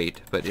not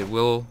great, but it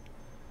will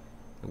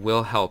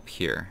help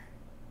here.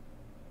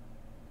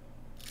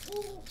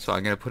 So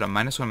I'm gonna put a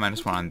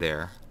 -1/-1 on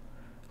there.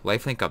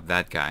 Lifelink up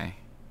that guy.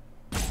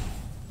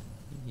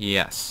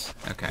 Yes.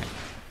 Okay.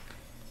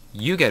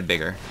 You get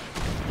bigger.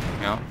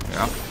 Yep.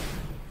 Yep.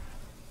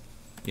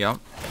 Yep.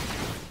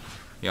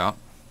 Yep.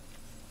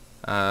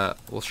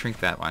 We'll shrink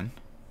that one.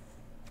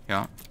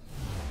 Yep.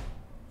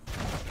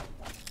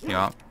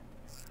 Yep.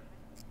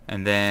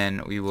 And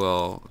then we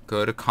will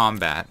go to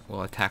combat.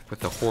 We'll attack with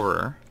the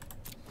horror.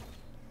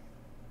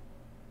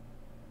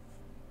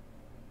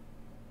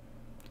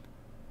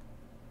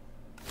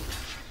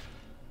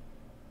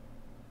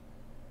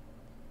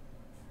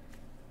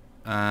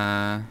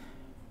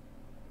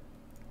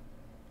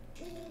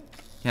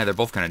 Yeah, they're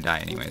both gonna die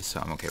anyways, so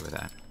I'm okay with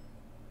that.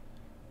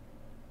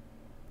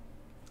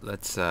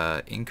 Let's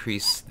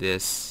increase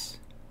this.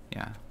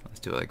 Yeah, let's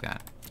do it like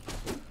that.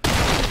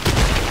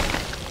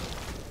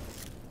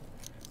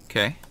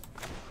 Okay.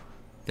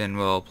 Then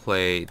we'll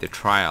play the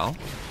trial.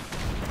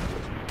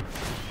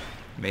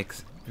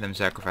 Makes them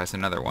sacrifice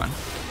another one.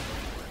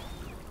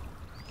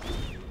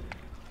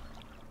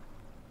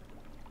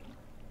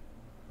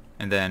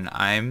 And then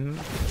am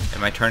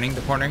I turning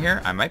the corner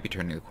here? I might be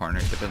turning the corner.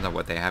 It depends on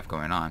what they have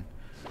going on.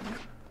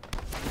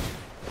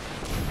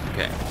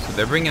 Okay, so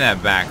they're bringing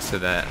that back so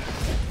that,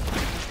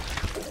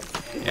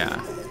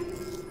 yeah.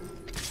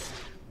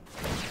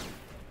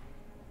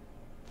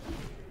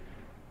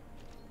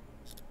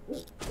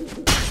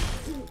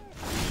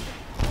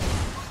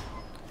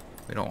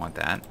 We don't want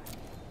that.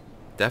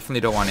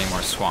 Definitely don't want any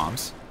more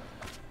swamps.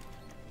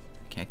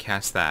 Can't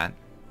cast that.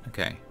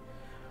 Okay.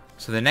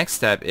 So the next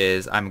step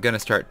is I'm going to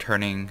start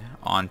turning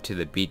onto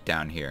the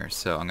beatdown here.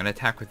 So I'm going to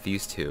attack with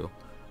these two.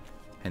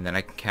 And then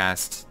I can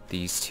cast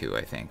these two,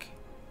 I think.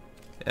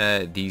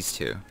 These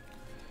two.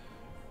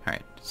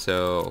 Alright,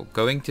 so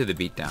going to the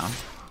beatdown.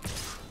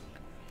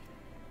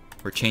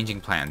 We're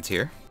changing plans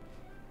here.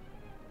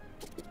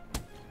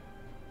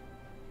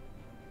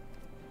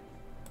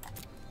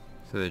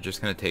 So they're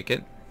just going to take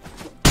it.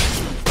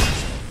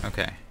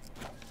 Okay.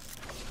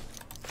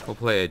 We'll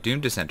play a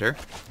Doom Dissenter.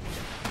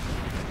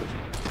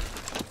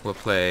 We'll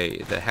play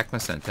the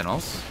Heckma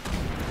Sentinels.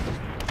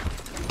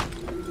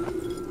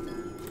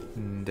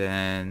 And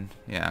then,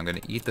 yeah, I'm going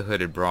to eat the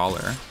Hooded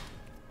Brawler.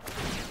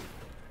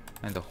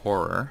 And the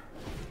Horror.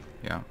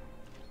 Yeah.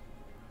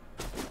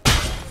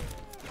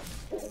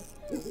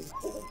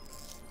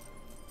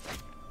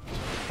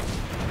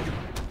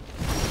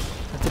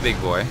 That's a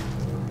big boy.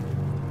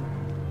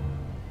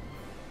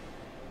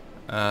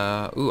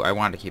 Ooh, I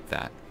wanted to keep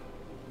that.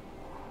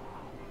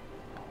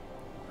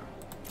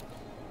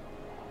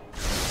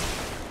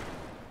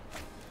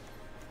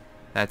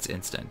 That's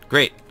instant.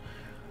 Great.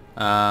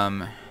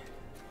 I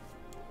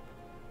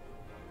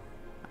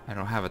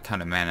don't have a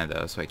ton of mana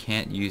though, so I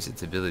can't use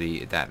its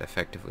ability that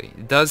effectively.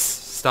 It does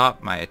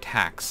stop my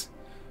attacks,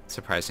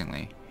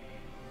 surprisingly.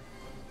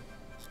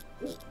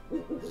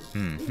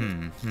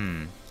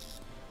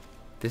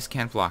 This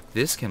can't block.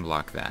 This can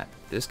block that.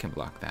 This can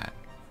block that.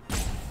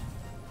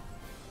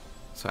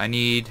 So I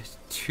need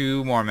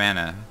 2 more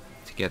mana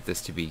to get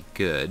this to be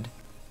good.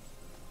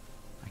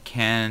 I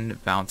can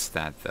bounce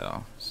that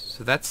though.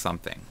 So that's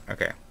something.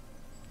 Okay.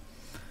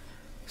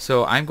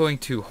 So I'm going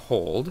to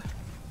hold.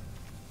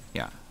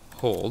 Yeah,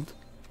 hold.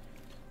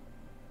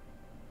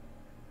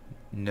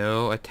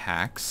 No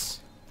attacks.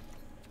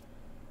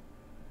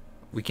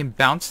 We can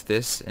bounce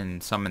this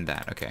and summon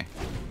that. Okay.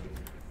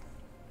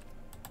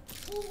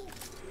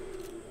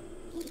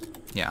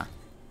 Yeah.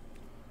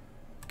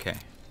 Okay.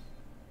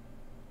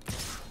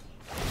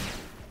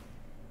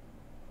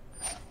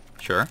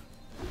 Sure.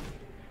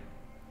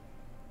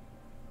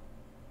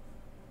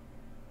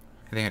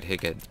 I think I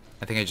take it.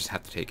 I think I just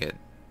have to take it.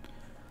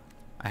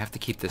 I have to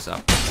keep this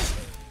up.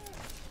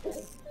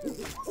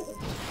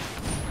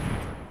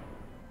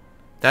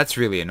 That's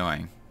really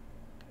annoying.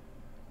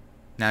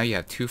 Now you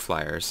have 2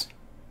 flyers.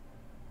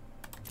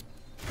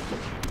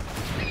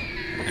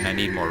 And I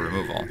need more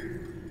removal.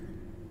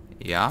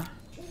 Yeah?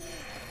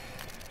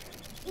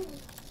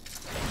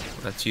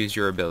 Let's use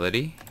your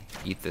ability.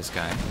 Eat this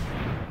guy.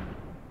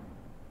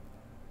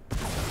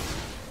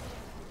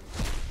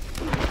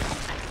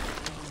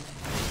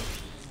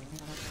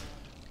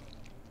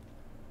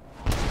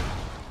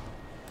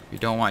 We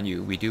don't want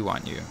you. We do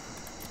want you.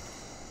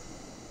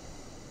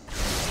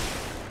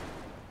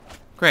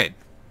 Great.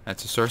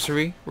 That's a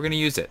sorcery. We're going to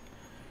use it.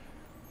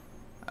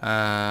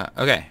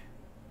 Okay.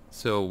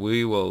 So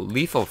we will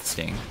Lethal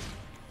Sting.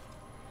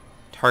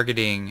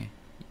 Targeting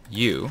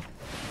you.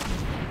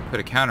 Put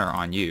a counter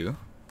on you.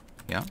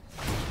 Yeah.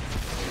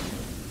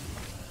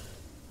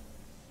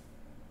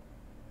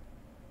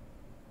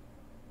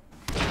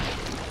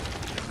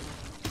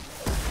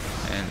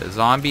 And the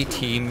zombie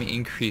team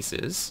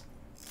increases.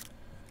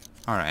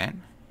 Alright.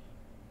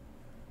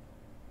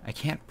 I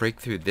can't break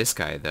through this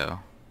guy though.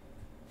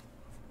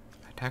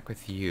 Attack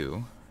with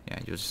you. Yeah,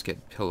 you'll just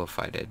get pillow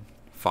fighted.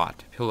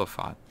 Pillow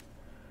fought.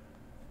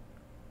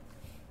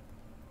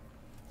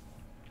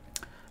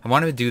 I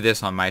wanted to do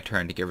this on my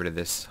turn to get rid of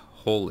this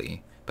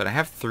holy, but I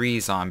have 3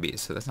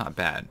 zombies, so that's not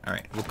bad.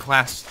 Alright, we'll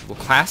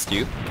cast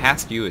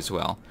you as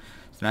well.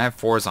 So now I have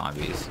 4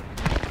 zombies.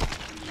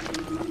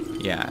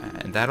 Yeah,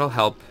 and that'll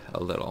help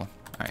a little.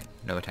 Alright,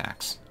 no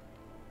attacks.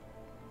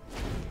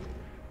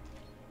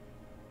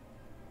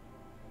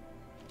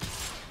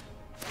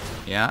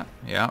 Yeah,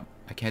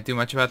 I can't do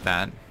much about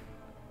that.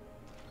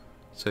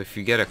 So if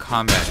you get a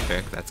combat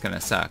trick, that's gonna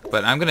suck.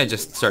 But I'm gonna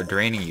just start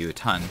draining you a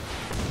ton.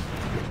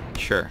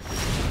 Sure.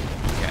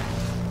 Okay.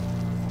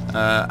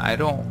 I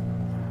don't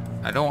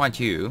want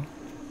you.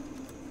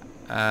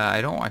 I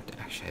don't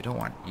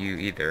want you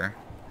either.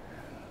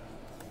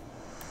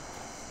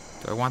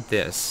 Do I want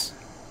this?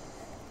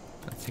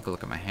 Let's take a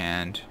look at my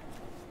hand.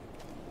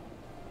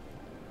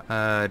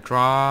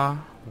 Draw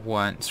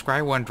 1.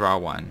 Scry 1, draw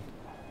 1.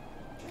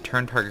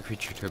 Turn target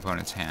creature to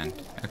opponent's hand.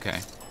 Okay.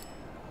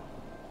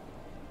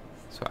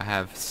 So I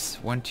have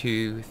 1,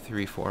 2,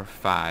 3, 4,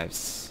 5,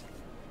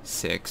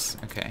 6.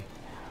 Okay.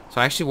 So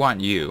I actually want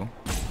you.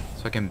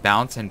 So I can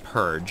bounce and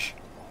purge.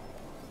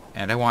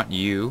 And I want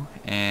you.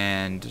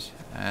 And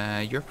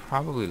you're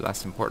probably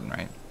less important,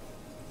 right?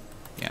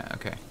 Yeah,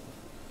 okay.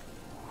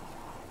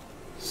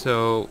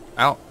 So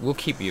we'll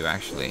keep you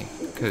actually,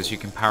 because you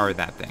can power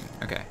that thing.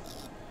 Okay.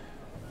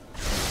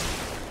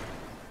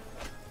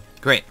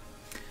 Great.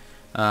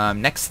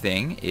 Next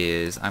thing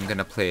is I'm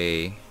gonna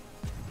play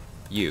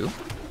you,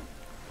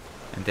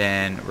 and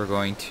then we're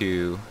going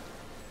to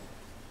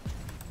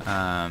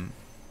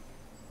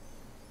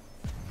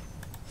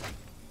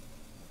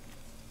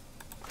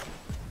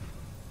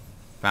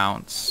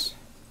bounce.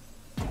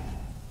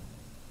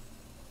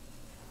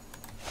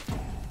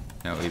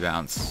 No, we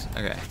bounce.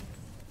 Okay.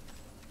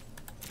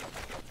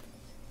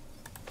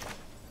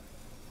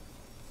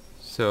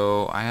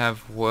 So I have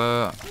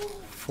 4.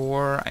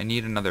 I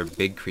need another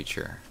big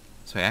creature.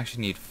 So I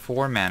actually need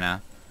 4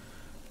 mana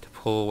to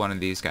pull one of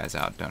these guys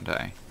out, don't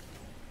I?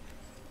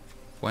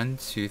 1,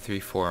 2, 3,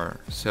 4.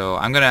 So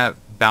I'm gonna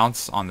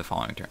bounce on the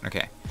following turn.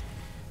 Okay.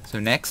 So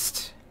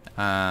next,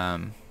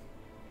 and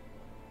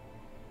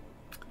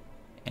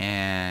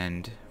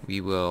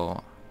we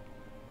will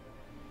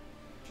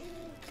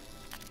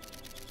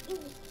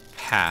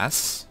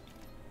pass.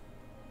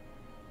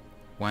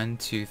 1,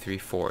 2, 3,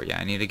 4. Yeah,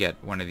 I need to get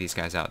one of these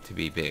guys out to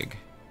be big.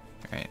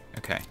 Right,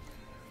 okay.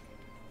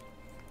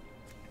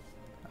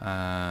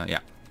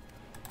 Yeah.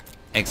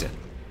 Exit.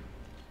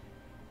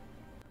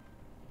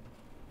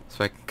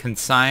 So I can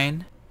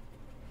consign,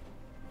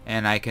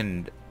 and I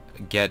can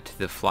get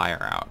the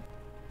flyer out.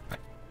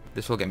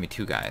 This will get me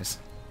 2 guys.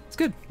 It's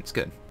good, it's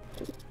good.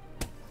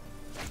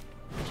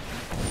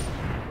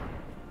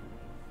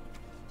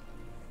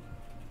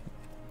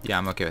 Yeah,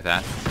 I'm okay with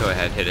that. Go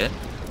ahead, hit it.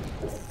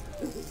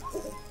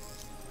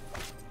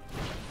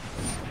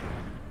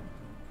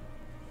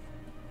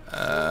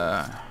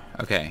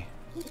 Okay.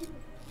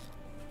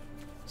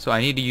 So I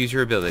need to use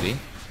your ability.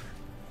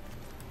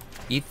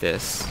 Eat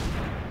this.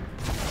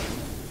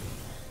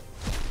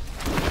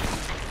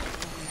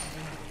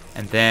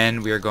 And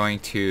then we are going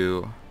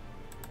to...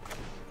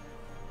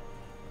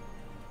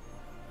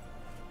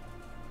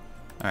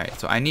 Alright,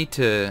 so I need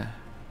to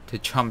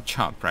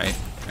chump, right?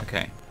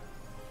 Okay.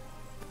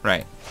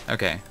 Right,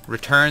 okay.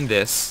 Return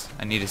this.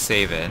 I need to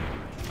save it.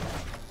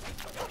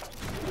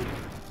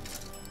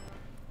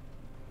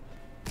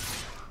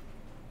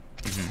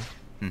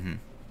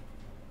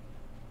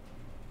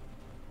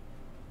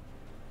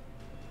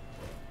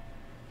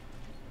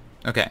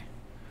 Okay.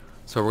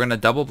 So we're gonna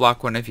double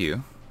block one of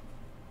you.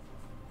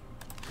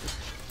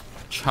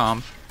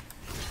 Chomp.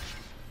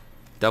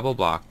 Double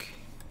block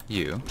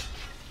you.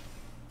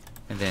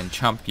 And then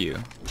chomp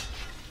you.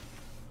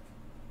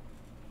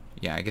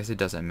 Yeah, I guess it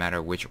doesn't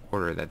matter which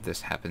order that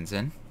this happens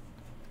in.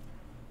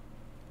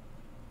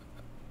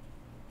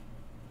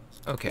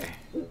 Okay.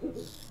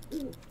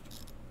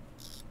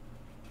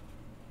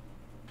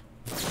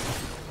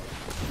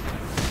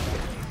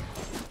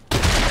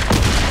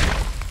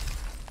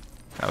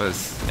 That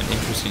was an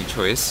interesting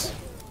choice.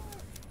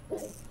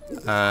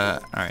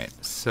 Alright,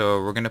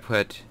 so we're gonna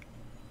put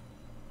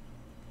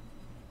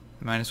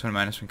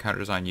 -1/-1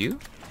 counters on you.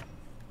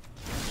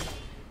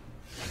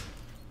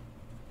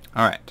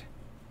 Alright.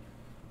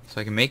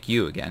 So I can make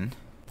you again.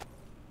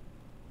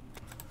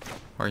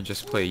 Or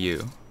just play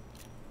you.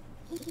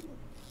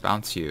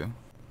 Bounce you.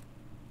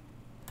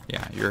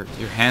 Yeah, your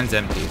hand's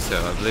empty, so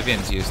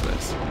Oblivion's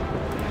useless.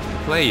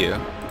 Play you.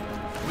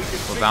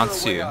 We'll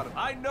bounce you.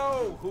 I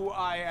know who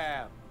I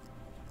am.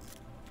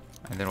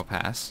 And then we'll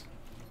pass.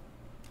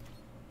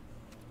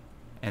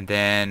 And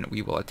then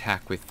we will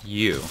attack with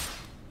you.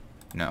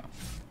 No.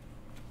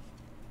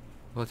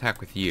 We'll attack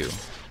with you.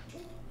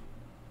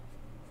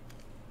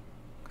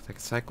 Because I can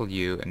cycle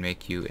you and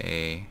make you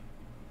a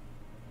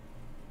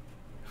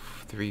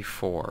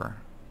 3/4.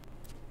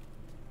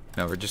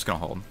 No, we're just gonna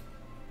hold.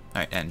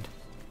 Alright, end.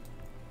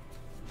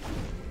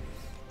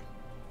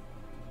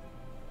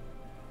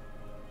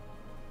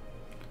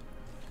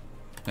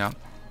 Yep.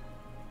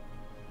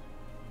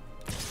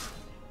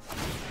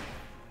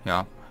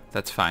 Yep,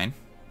 that's fine.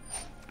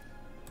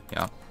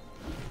 Yep.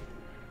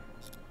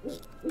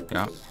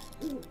 Yep.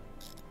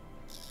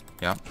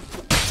 Yep.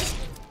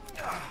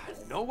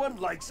 No one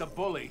likes a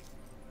bully.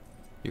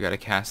 You gotta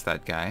cast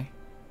that guy.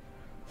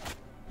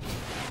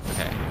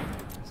 Okay.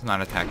 It's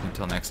not attacking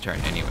until next turn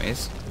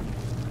anyways.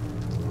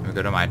 We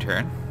go to my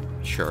turn.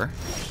 Sure.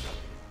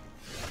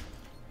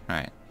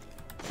 Alright.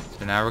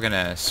 So now we're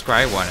gonna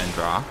scry one and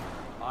draw.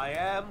 I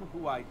am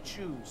who I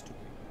choose to be.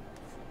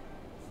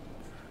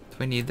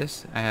 Do I need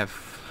this? I have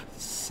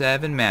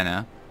 7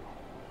 mana.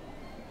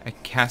 I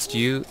can cast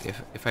you.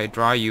 If I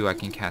draw you, I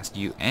can cast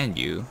you and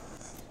you.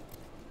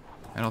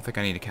 I don't think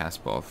I need to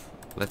cast both.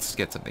 Let's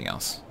get something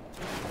else.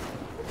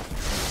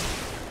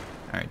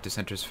 Alright,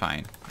 Dissenter's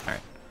fine.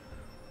 Alright.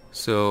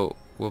 So,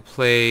 we'll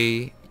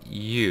play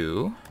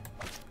you.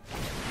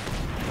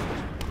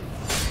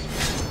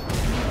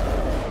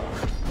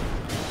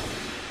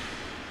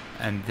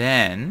 And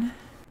then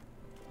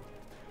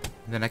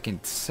I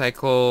can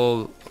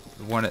cycle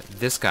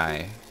this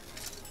guy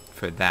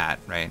for that,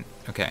 right?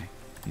 Okay.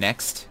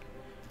 Next.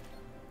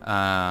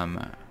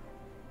 Not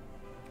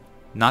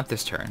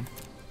this turn.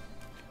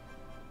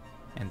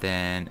 And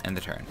then end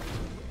the turn.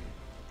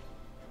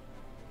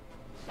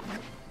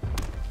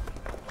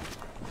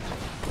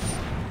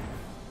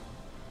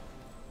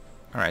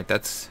 Alright,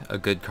 that's a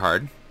good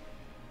card.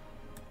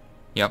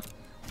 Yep.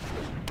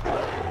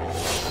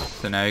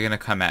 So now you're gonna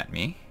come at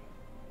me.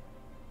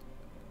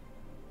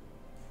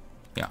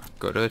 Yeah,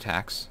 go to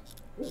attacks.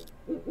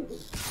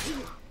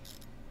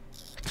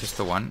 Just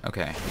the one?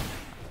 Okay.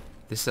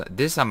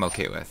 This I'm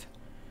okay with.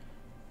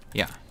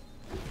 Yeah.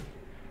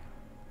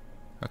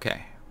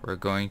 Okay, we're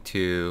going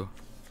to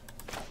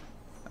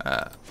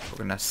we're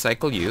gonna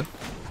cycle you,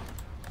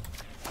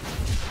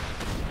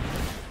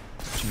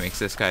 which makes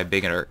this guy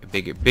bigger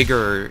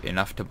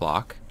enough to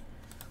block.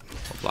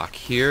 We'll block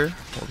here.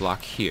 We'll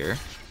block here.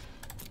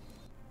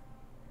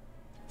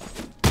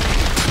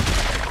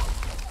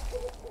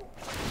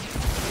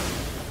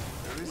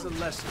 There is a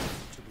lesson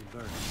to be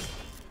learned.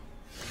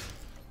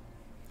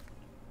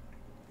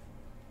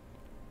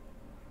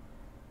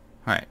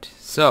 Alright,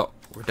 so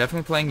we're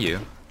definitely playing you.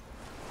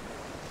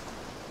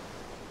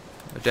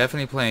 We're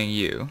definitely playing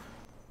you.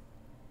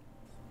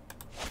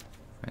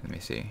 Wait, let me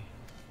see.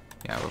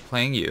 Yeah, we're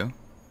playing you.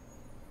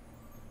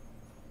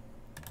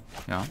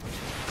 Yeah.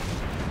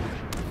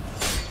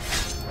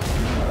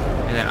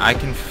 And then I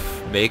can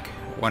make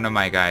one of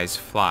my guys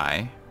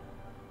fly.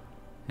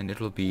 And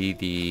it'll be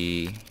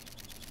the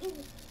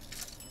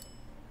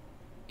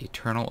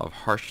Eternal of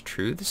Harsh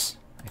Truths?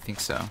 I think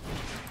so.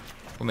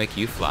 We'll make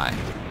you fly.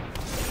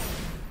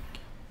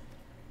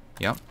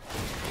 Yep.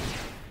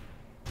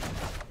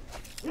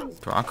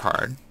 Draw a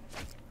card.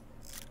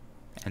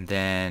 And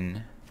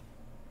then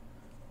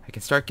I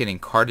can start getting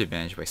card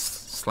advantage by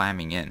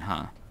slamming in,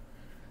 huh?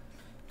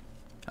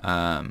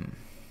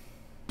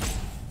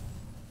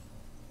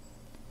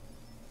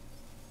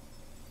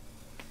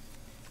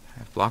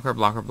 Blocker,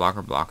 blocker,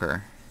 blocker,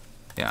 blocker.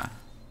 Yeah.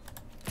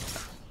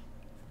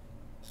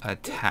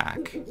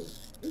 Attack.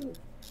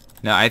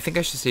 No, I think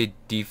I should say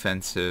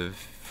defensive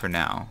for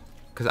now.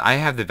 Because I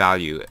have the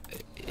value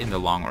in the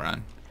long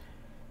run.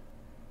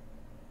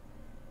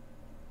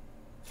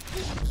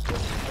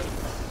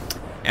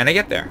 And I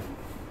get there.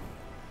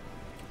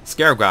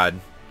 Scarab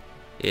God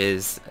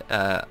is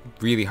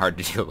really hard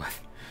to deal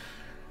with.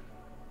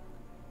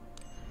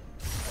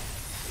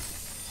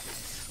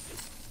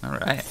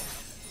 Alright.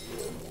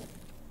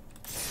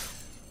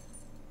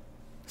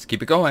 Let's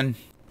keep it going.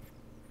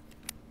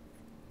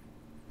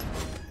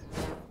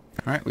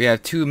 Alright, we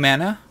have 2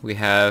 mana. We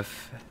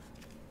have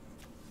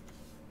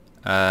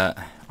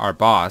our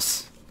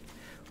boss.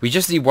 We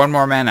just need 1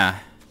 more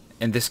mana,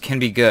 and this can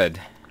be good.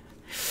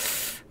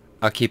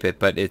 I'll keep it,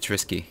 but it's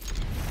risky.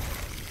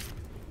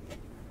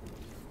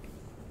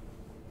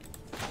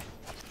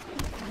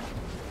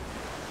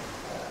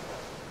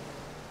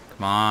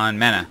 Come on,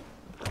 mana.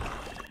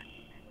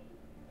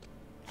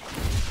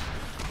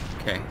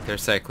 Okay, they're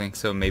cycling,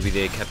 so maybe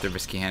they kept a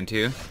risky hand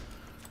too.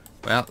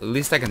 Well, at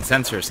least I can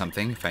censor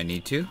something if I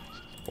need to.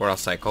 Or I'll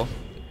cycle.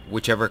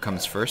 Whichever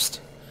comes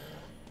first.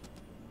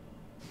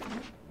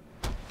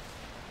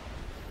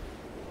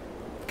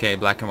 Okay,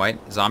 black and white.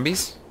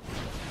 Zombies?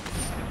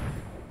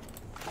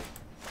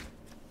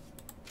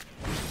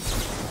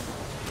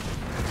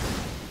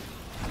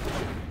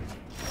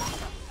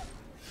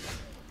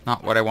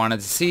 Not what I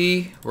wanted to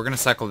see. We're gonna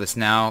cycle this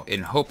now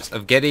in hopes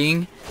of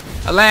getting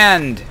a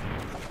land!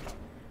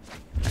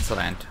 That's a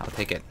land. I'll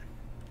take it.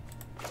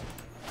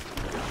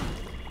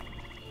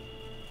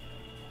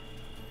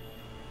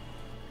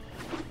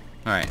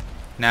 Alright,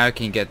 now I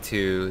can get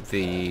to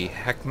the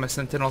Heckma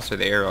Sentinels or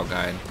the Aerial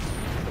Guide.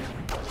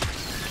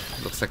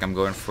 Looks like I'm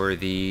going for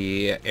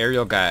the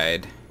Aerial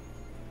Guide.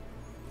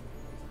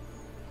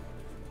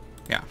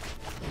 Yeah.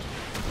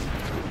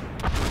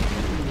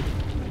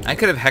 I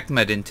could have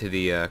Heckma'd into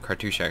the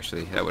cartouche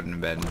actually. That wouldn't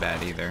have been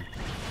bad either.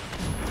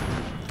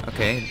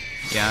 Okay,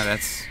 yeah,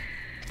 that's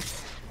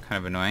kind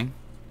of annoying.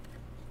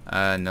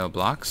 No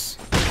blocks.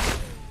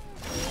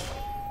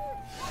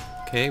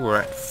 Okay,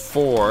 we're at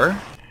 4.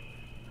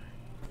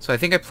 So I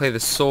think I play the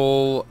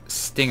Soul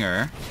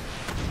Stinger.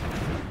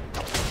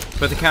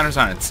 But the counter's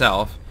on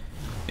itself.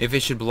 If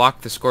it should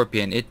block the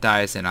Scorpion, it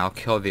dies and I'll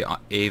kill the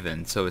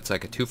Aven. So it's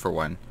like a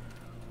 2-for-1.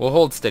 We'll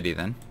hold steady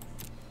then.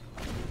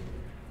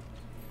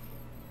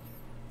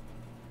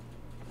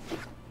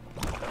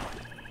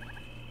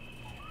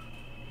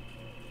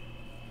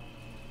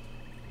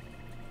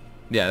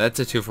 Yeah, that's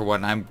a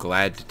 2-for-1 I'm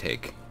glad to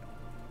take.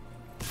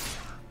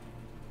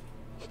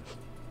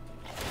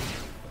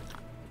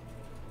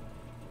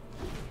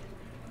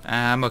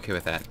 I'm okay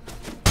with that.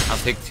 I'll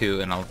take 2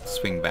 and I'll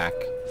swing back.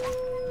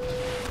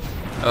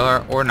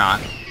 Or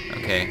not.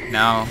 Okay,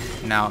 now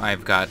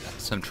I've got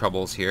some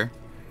troubles here.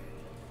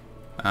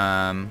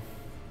 Being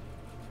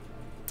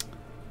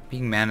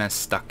mana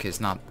stuck is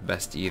not the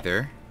best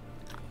either.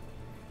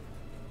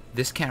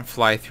 This can't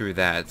fly through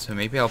that, so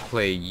maybe I'll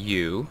play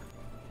you.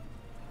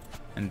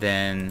 And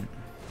then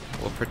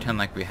we'll pretend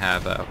like we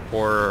have a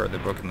Horror or the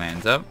Broken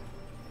Lands up.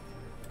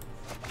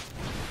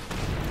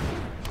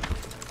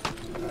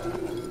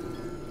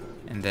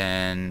 And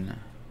then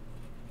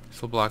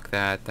this will block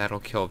that. That'll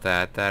kill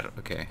that.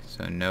 Okay,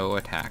 so no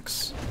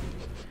attacks.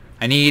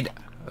 I need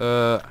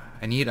a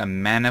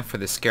mana for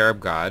the Scarab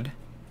God.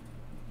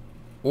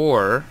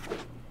 Or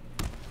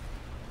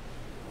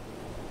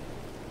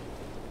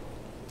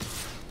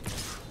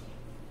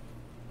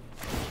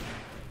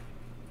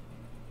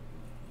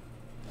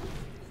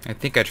I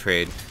think I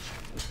trade.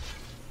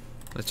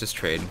 Let's just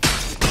trade.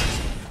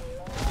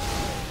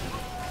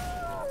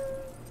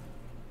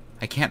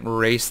 I can't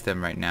race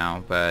them right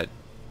now, but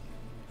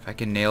if I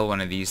can nail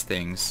one of these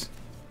things.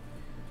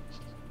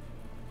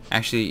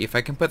 Actually, if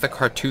I can put the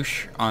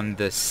cartouche on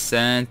the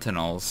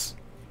Sentinels,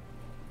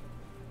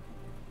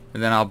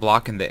 then I'll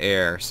block in the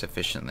air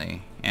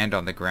sufficiently, and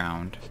on the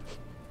ground.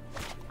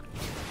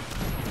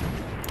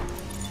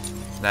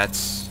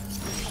 That's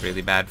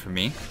really bad for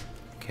me.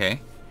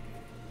 Okay.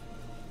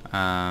 Do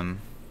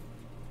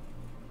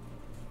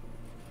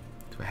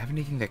I have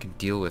anything that can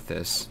deal with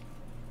this?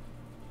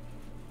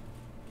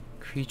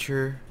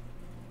 Creature,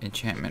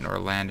 enchantment, or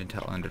land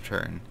until end of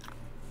turn.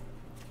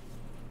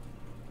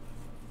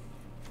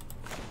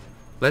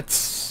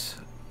 Let's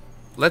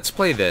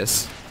play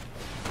this.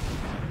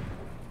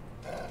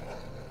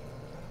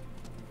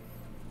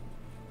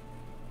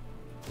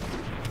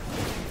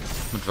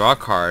 We'll draw a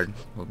card.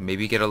 We'll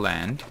maybe get a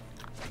land.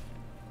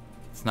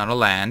 It's not a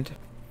land.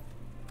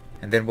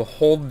 And then we'll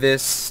hold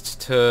this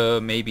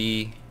to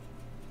maybe...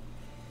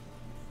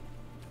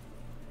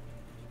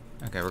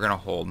 Okay, we're gonna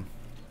hold.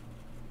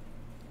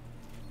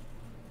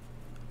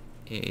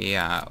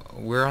 Yeah,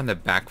 we're on the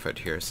back foot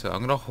here, so I'm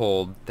gonna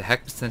hold. The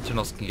Heck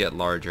Sentinels can get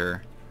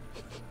larger.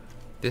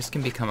 This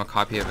can become a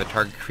copy of a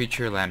target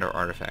creature, land, or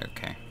artifact.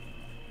 Okay.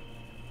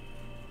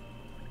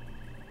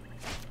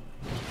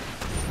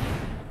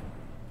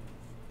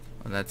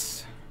 Well,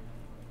 that's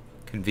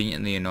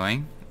conveniently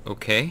annoying.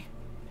 Okay.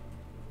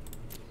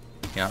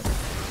 Yep.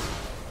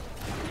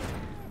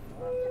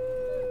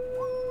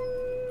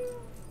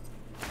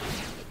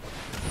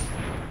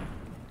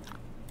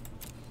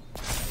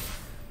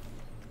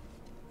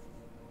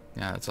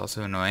 That's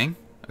also annoying.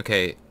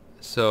 Okay,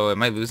 so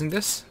am I losing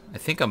this? I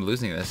think I'm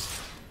losing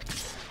this.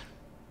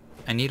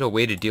 I need a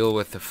way to deal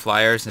with the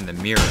flyers and the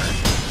mirror.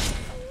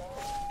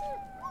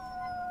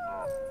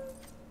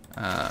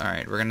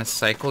 Alright, we're gonna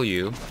cycle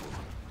you.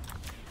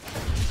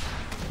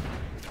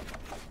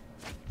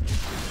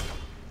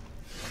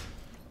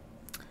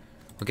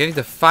 Well, getting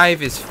to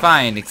 5 is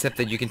fine, except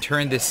that you can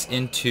turn this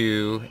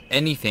into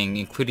anything,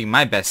 including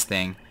my best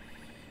thing.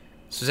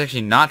 So it's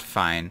actually not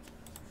fine.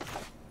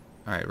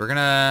 Alright, we're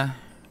gonna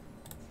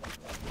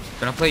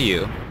play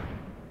you.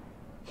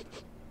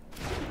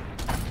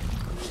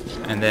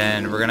 And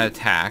then we're gonna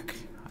attack.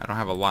 I don't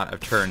have a lot of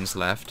turns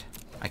left.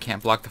 I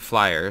can't block the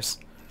flyers.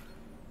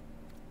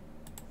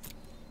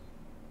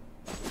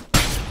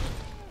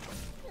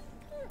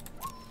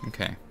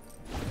 Okay.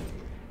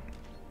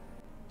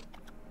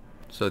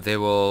 So they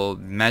will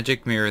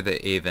magic mirror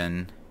the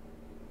Aven.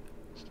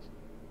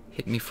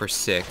 Hit me for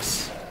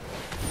 6.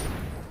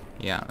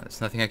 Yeah, there's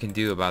nothing I can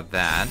do about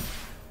that.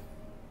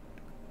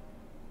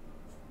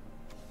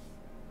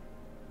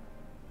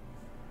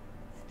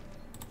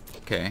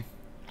 Okay.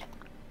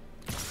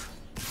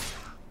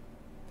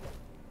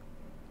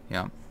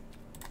 Yeah.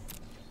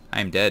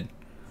 I'm dead.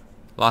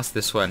 Lost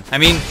this one. I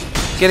mean,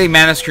 getting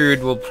mana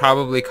screwed will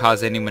probably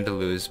cause anyone to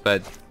lose,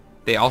 but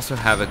they also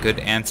have a good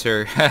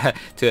answer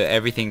to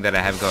everything that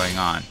I have going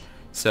on.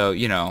 So,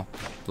 you know,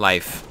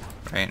 life,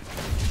 right?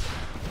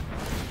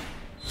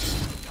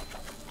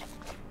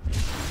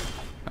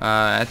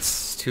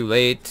 That's too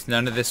late.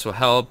 None of this will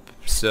help,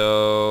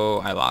 so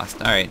I lost.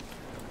 Alright.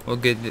 We'll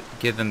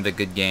give them the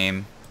good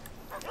game.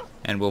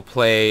 And we'll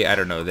play, I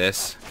don't know,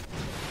 this.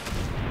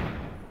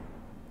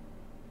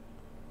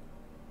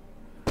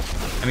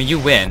 I mean, you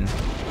win.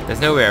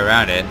 There's no way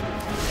around it.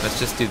 Let's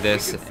just do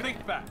this,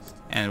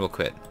 and we'll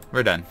quit.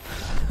 We're done.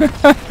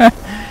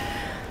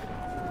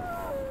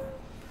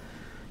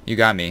 You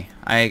got me.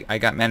 I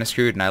got mana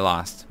screwed and I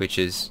lost, which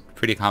is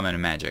pretty common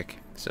in Magic.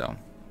 So,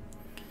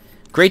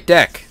 great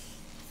deck.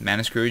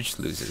 Mana Scrooge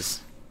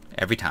loses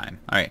every time.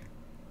 Alright,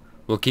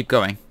 we'll keep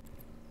going.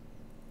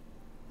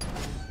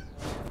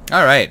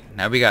 Alright,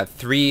 now we got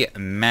 3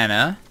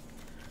 mana.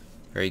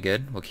 Very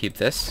good. We'll keep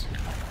this.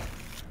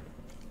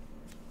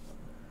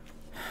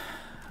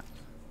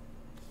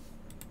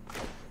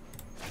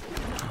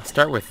 I'll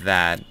start with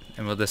that,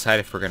 and we'll decide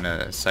if we're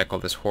gonna cycle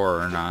this horror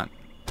or not.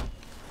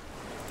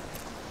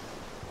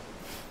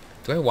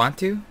 Do I want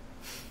to?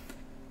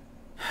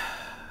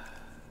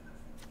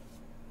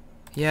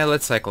 Yeah,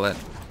 let's cycle it.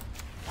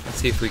 Let's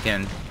see if we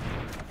can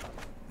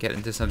get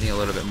into something a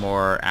little bit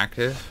more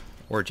active.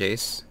 Or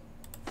Jace.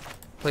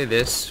 Play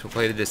this. We'll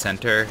play the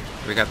Dissenter.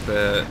 We got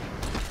the...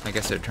 I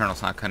guess the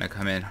Eternal's not gonna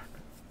come in.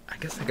 I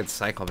guess I could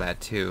cycle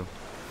that too.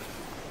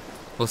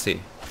 We'll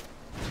see.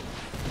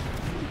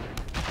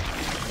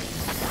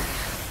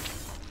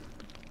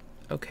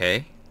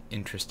 Okay.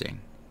 Interesting.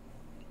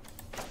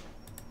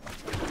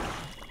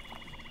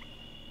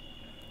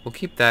 We'll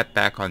keep that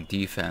back on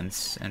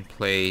defense and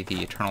play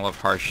the Eternal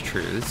of Harsh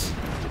Truths.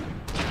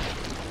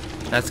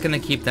 That's going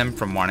to keep them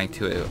from wanting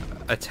to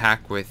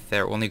attack with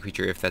their only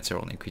creature if that's their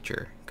only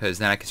creature. Because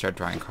then I can start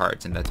drawing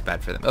cards and that's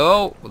bad for them.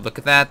 Oh, look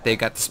at that. They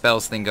got the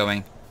spells thing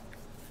going.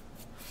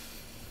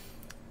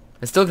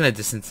 It's still going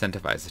to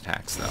disincentivize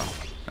attacks though.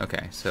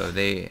 Okay, so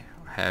they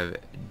have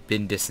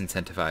been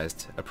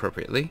disincentivized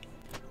appropriately.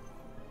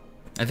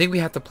 I think we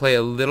have to play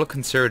a little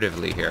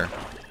conservatively here.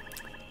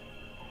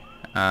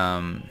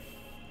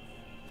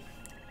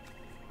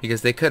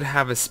 Because they could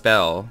have a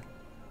spell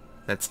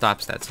that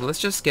stops that. So let's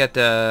just get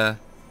the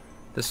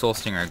Soul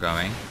Stinger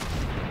going.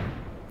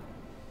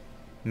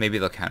 Maybe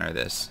they'll counter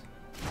this.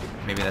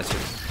 Maybe that's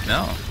just...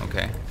 No,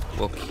 okay.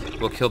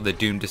 We'll kill the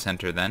Doom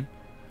Dissenter then.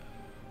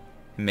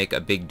 Make a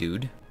big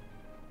dude.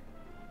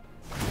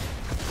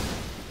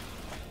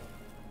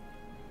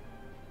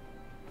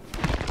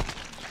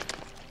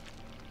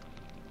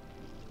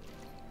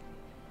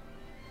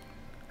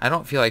 I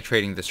don't feel like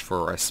trading this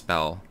for a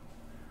spell.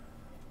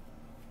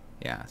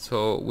 Yeah,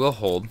 so we'll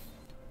hold.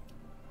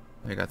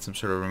 We got some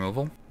sort of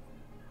removal.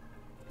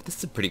 This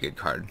is a pretty good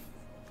card.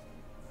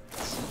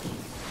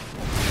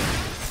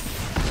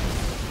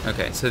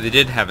 Okay, so they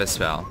did have a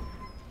spell.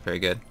 Very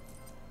good.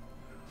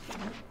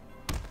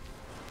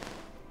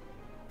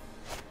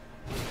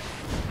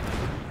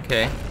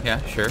 Okay,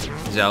 yeah, sure.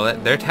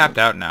 Zealot. They're tapped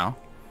out now.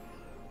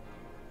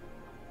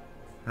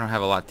 I don't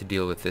have a lot to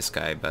deal with this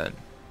guy, but...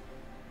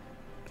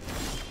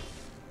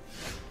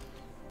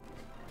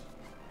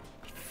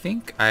 I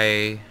think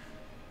I...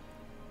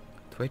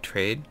 Do I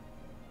trade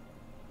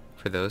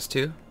for those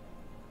two?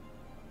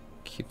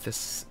 Keep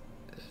this...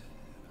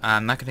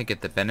 I'm not going to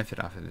get the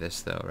benefit off of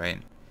this though,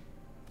 right?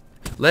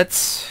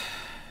 Let's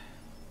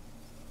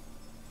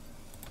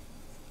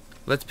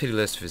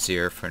Pitiless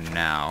Vizier for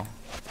now.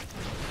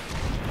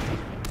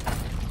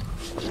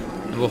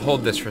 We'll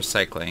hold this for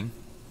cycling.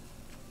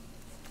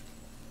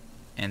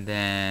 And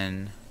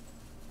then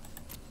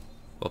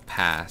we'll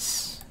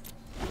pass.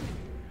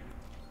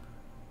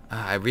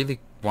 I really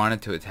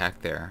wanted to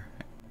attack there.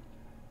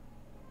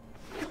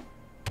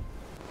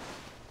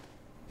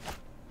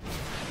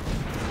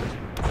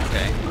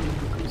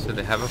 So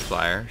they have a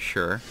flyer,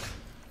 sure.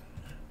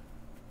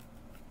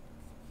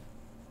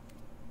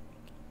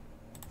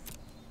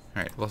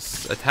 Alright, we'll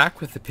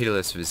attack with the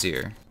Pitiless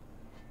Vizier.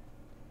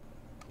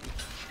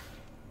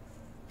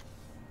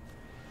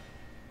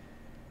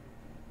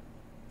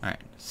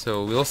 Alright,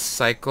 so we'll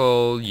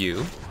cycle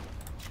you.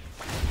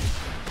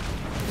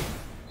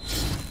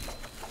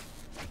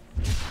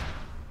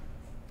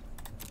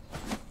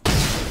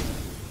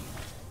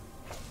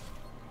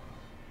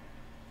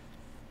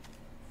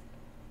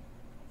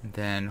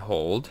 Then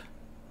hold.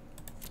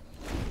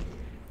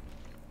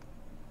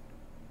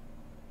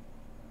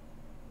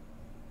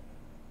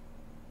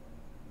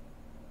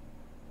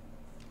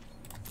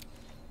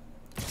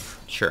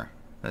 Sure,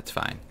 that's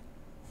fine.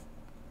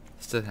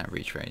 Still doesn't have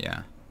reach, right?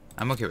 Yeah.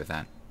 I'm okay with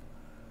that.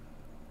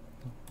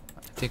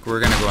 I think we're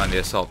gonna go on the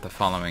assault the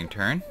following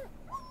turn.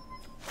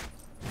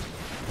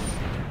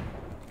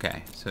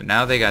 Okay, so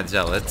now they got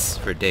zealots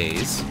for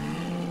days.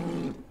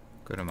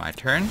 Go to my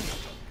turn.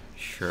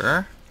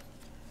 Sure.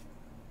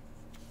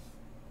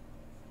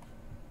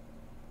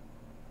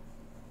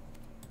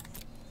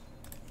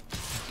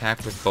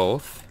 Attack with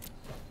both.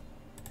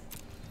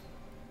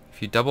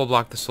 If you double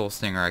block the Soul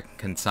Stinger, I can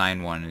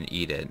consign one and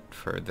eat it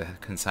for the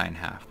consign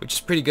half, which is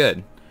pretty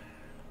good.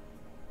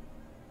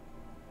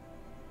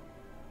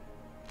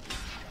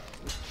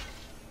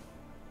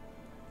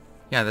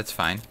 Yeah, that's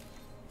fine.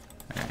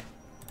 Alright.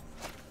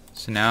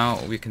 So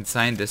now we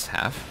consign this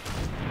half.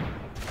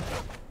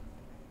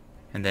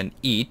 And then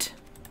eat.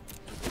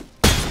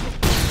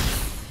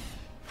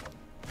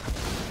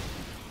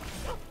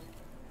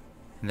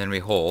 And then we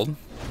hold.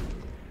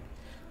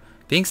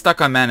 Being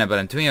stuck on mana, but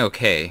I'm doing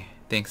okay.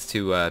 Thanks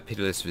to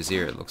Pitiless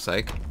Vizier, it looks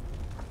like.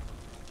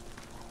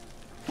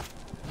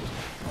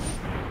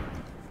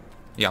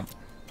 Yep.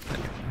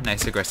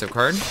 Nice aggressive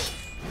card.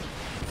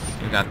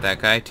 We got that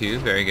guy too.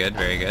 Very good,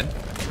 very good.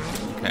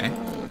 Okay.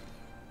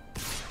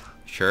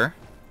 Sure.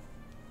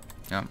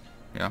 Yep,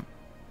 yep.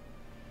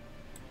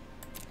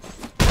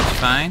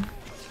 Fine.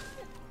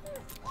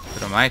 Go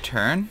to my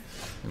turn.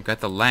 We've got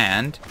the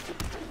land.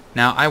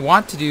 Now, I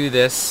want to do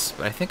this,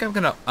 but I think I'm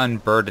going to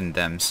unburden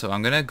them. So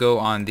I'm going to go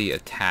on the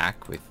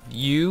attack with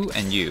you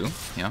and you.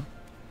 Yeah.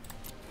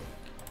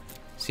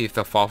 See if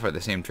they'll fall for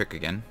the same trick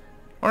again.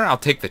 Or I'll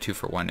take the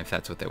 2-for-1 if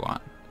that's what they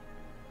want.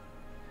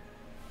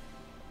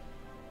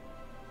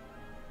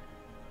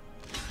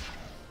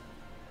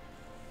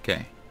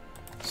 Okay.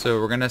 So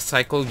we're going to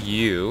cycle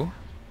you.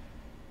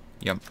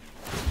 Yep.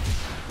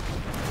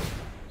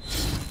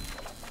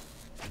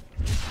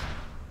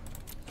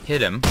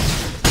 Hit him.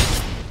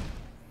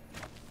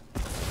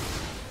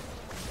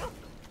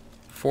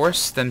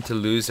 Force them to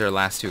lose their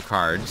last 2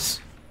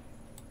 cards.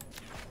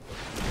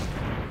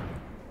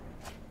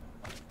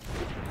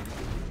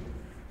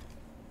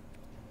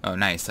 Oh,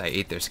 nice. I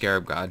ate their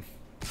Scarab God.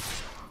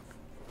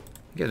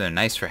 Yeah, they're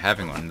nice for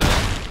having one, though.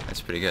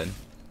 That's pretty good.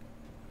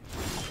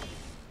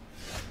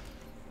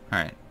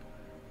 Alright.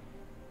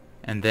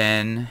 And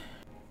then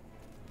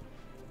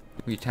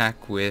we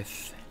attack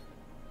with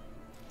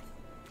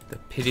the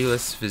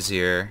Pitiless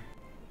Vizier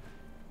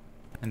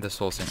and the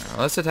Soul Singer.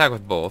 Well, let's attack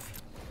with both.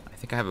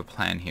 I think I have a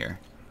plan here.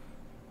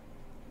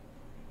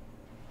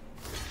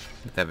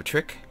 Do they have a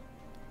trick?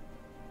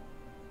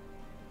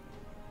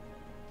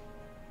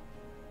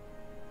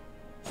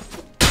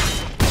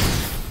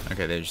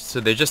 Okay,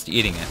 they're just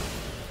eating it.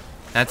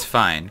 That's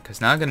fine, because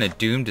now I'm going to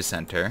Doom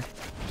Dissenter.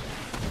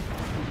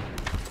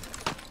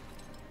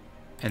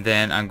 And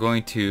then I'm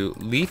going to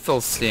Lethal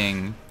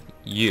Sting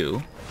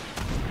you.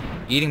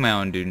 Eating my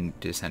own Doom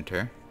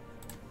Dissenter.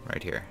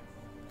 Right here.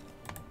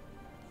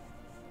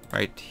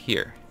 Right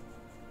here.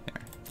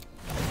 There.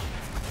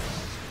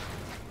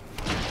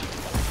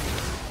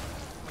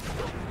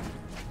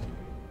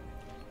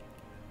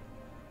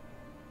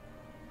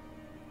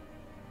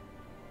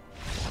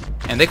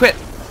 And they quit!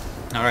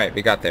 Alright,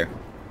 we got there.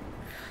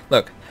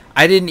 Look,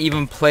 I didn't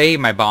even play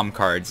my bomb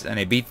cards, and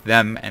I beat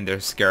them and their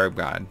Scarab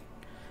God.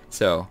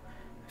 So,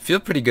 I feel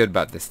pretty good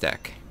about this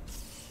deck.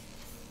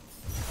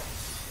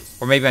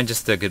 Or maybe I'm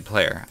just a good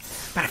player.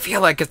 But I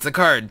feel like it's the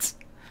cards!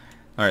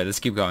 Alright, let's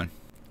keep going.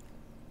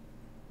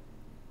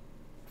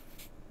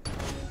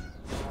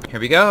 Here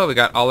we go, we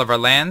got all of our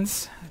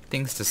lands,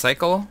 things to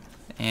cycle,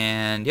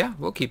 and yeah,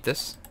 we'll keep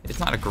this. It's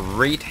not a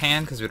great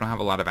hand because we don't have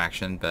a lot of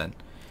action, but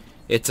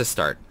it's a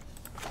start.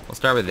 We'll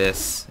start with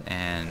this,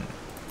 and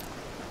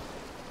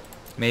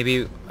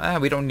maybe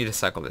we don't need to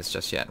cycle this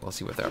just yet. We'll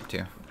see what they're up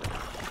to.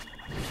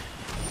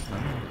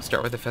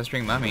 Start with the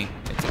Festering Mummy.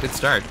 It's a good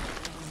start.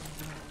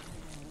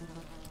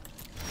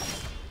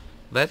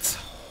 Let's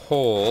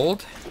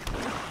hold.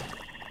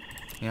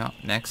 Yeah,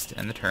 next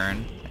and the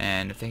turn.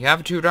 And if they have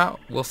a 2-drop,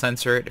 we'll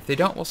censor it. If they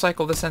don't, we'll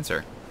cycle the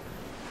censor.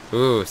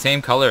 Ooh,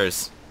 same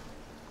colors.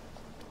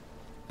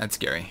 That's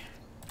scary.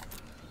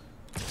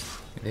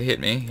 They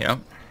hit me, yep.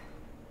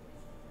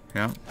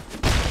 Yep.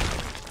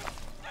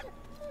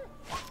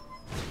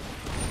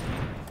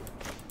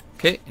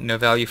 Okay, no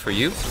value for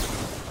you.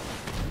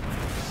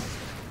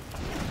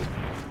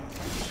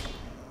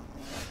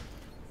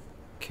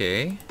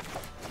 Okay.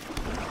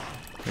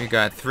 We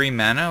got 3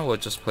 mana. We'll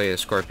just play the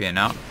Scorpion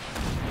out.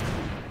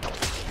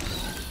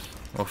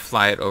 We'll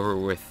fly it over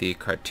with the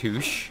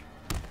cartouche.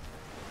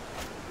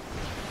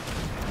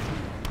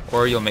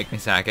 Or you'll make me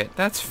sack it.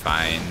 That's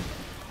fine.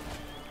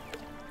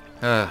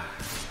 That's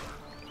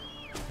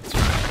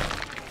fine.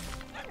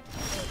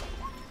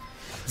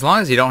 As long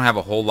as you don't have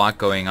a whole lot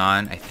going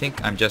on, I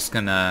think I'm just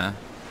gonna...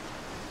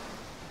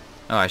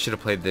 Oh, I should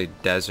have played the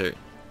desert.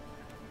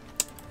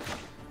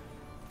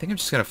 I think I'm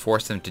just gonna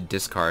force them to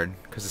discard,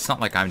 because it's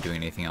not like I'm doing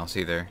anything else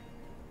either.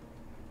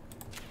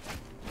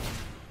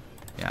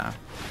 Yeah.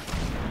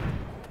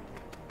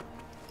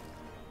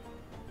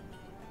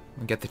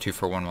 I'll get the 2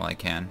 for 1 while I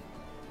can.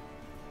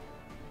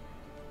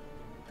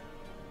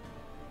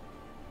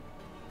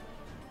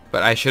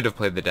 But I should have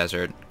played the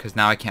desert, because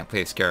now I can't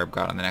play a Scarab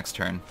God on the next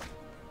turn.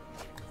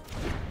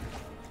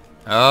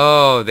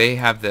 Oh, they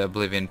have the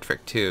Oblivion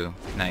trick too.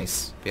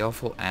 Nice.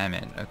 Baleful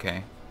Ammon.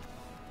 Okay.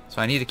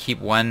 So I need to keep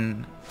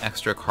 1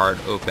 extra card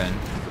open.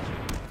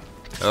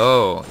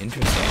 Oh,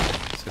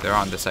 interesting. So they're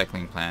on the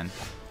cycling plan.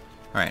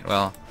 Alright,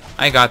 well,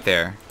 I got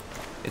there.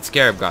 It's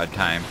Scarab God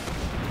time.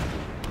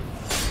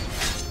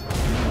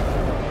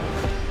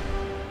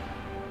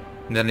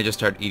 And then I just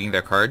start eating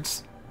their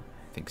cards?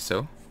 I think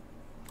so.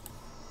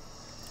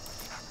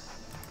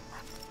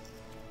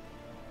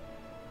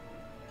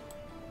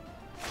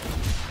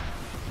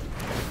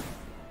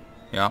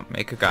 Yeah,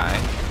 make a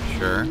guy.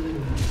 Sure.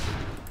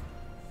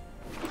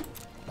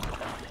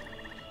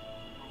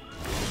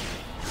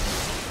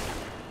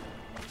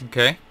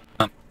 Okay.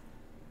 Do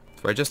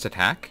I just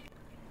attack?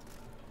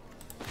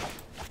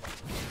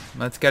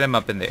 Let's get him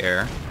up in the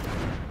air.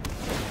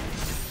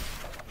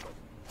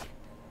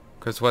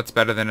 Because what's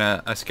better than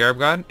a Scarab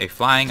God? A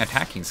flying,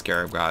 attacking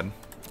Scarab God.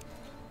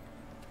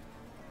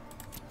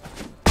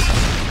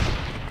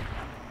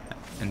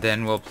 And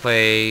then we'll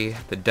play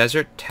the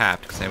desert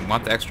tapped, because I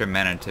want the extra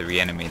mana to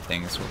reanimate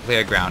things. We'll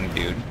play a ground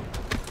dude.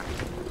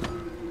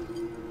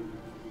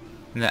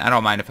 And then I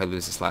don't mind if I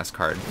lose this last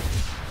card.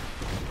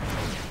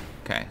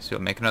 Okay, so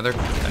we'll make another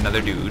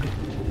dude.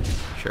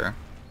 Sure.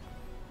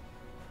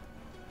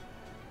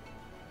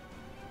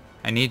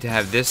 I need to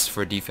have this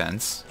for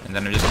defense, and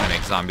then I'm just gonna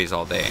make zombies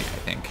all day, I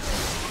think.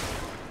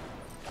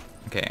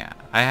 Okay,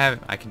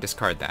 I can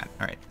discard that.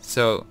 Alright,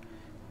 so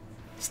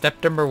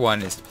step number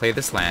 1 is to play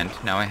this land.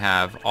 Now I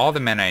have all the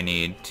mana I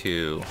need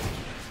to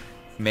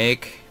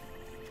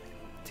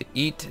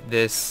eat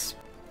this.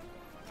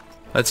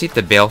 Let's eat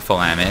the Baleful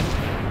Ammon.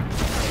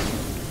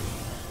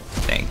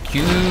 Thank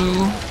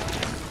you.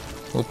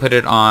 We'll put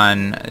it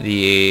on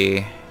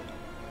the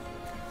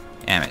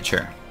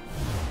Amateur.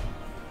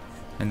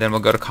 And then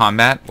we'll go to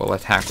combat. We'll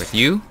attack with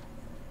you.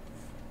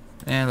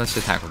 And let's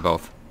attack with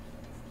both.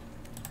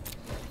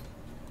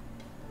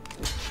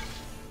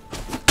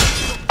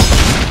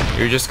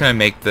 You're just gonna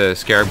make the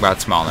Scarab God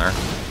smaller.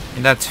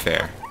 And that's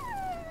fair.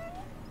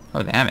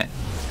 Oh, damn it.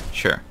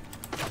 Sure.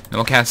 Then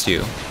we'll cast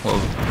you. We'll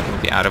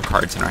be out of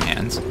cards in our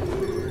hands.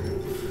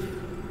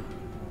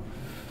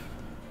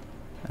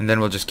 And then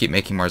we'll just keep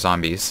making more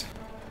zombies.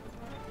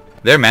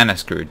 They're mana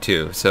screwed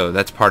too, so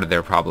that's part of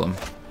their problem.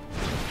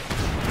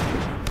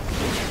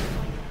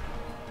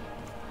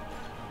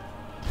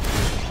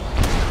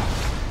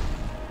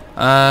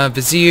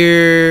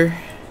 Vizier...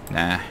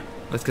 Nah.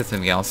 Let's get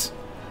something else.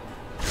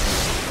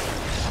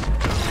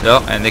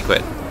 Oh, and they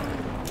quit.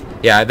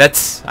 Yeah,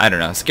 that's... I don't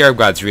know. Scarab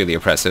God's really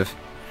oppressive.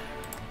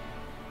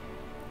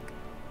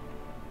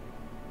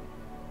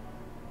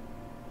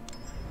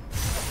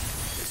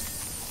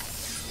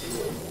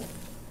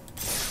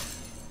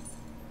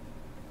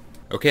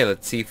 Okay,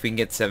 let's see if we can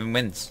get 7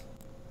 wins.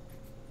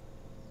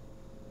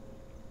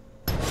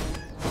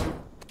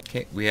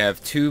 Okay, we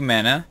have 2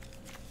 mana.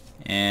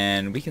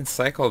 And we can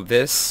cycle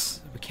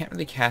this. We can't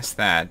really cast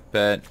that,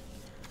 but...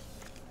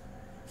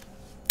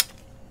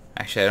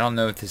 Actually, I don't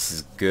know if this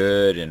is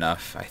good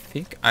enough. I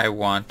think I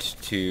want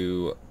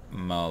to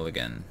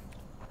mulligan.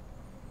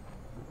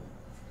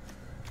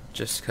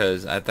 Just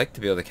because I'd like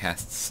to be able to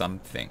cast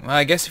something. Well,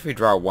 I guess if we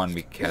draw 1,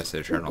 we can cast the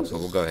Eternal, so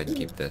we'll go ahead and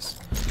keep this.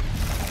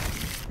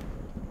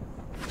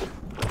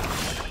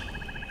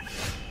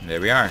 There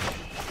we are.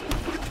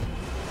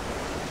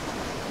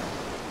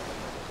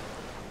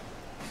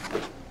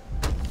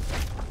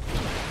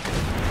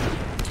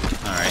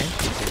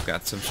 Alright, we've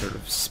got some sort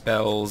of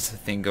spells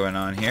thing going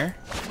on here.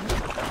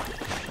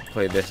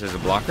 Play this as a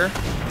blocker.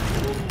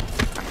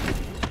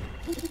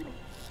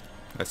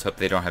 Let's hope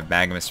they don't have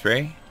Magma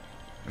Spray.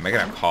 Am I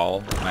gonna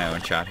call my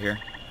own shot here?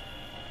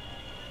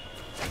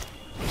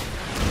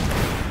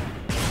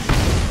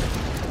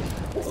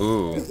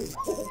 Ooh.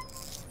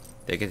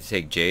 They get to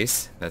take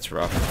Jace? That's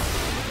rough.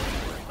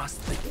 Must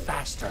think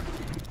faster.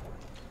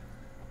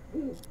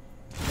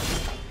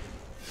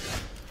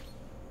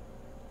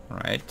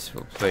 Alright,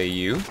 we'll play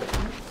you.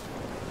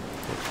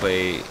 We'll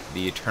play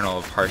the Eternal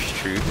of Harsh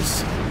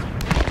Truths.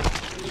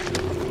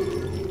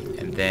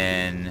 And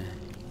then...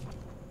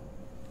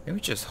 maybe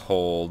just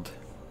hold.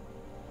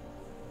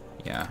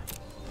 Yeah.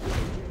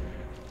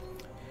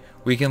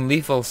 We can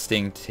Lethal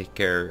Sting to take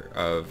care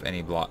of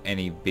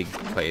any big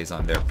plays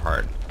on their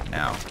part.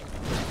 now.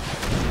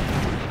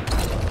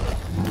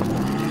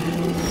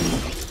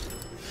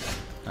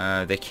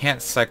 They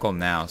can't cycle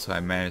now, so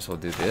I might as well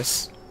do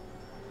this.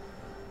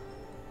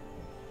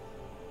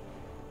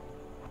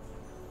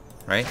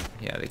 Right?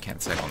 Yeah, they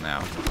can't cycle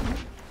now.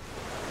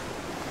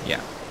 Yeah.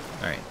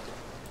 Alright.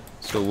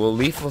 So we'll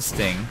Lethal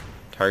Sting,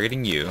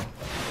 targeting you.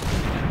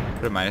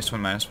 Put a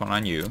 -1/-1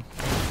 on you.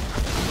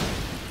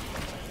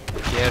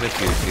 Get a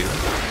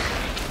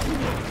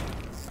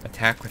 2/2.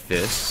 Attack with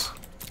this.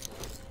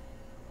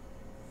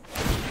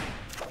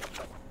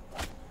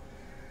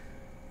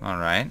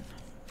 Alright.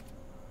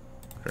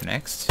 For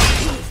next.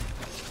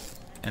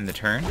 End the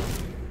turn.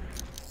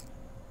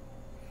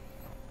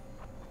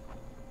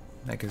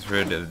 That gets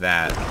rid of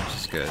that, which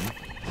is good.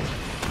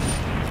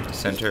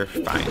 Center,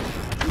 fine.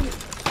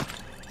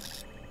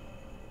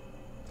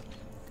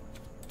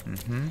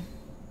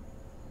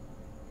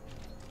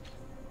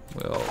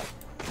 We'll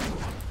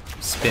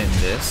spin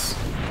this.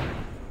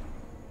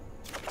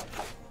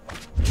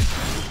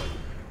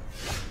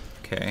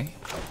 Okay.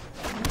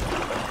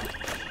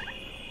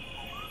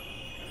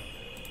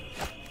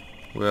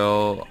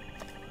 We'll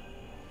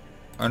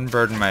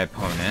unburden my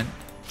opponent.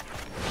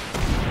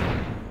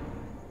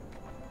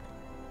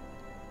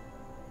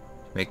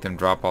 Make them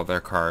drop all their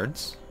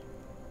cards.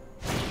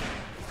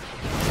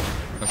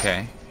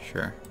 Okay,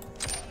 sure.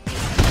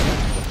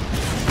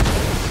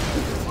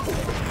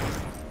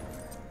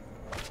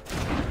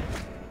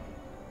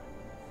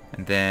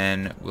 And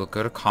then we'll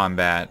go to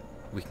combat.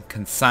 We can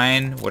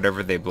consign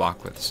whatever they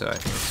block with, so I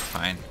think it's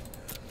fine.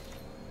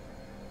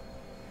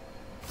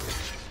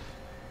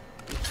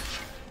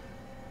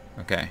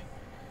 Okay.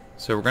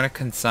 So we're gonna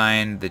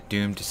consign the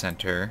Doomed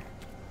Dissenter.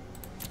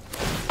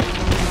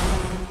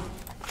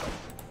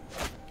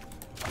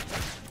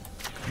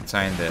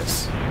 Consign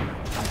this.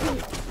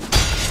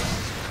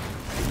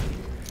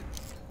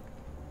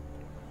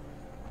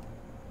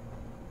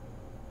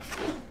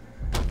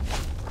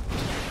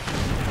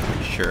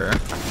 Sure.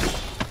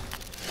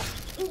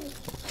 We'll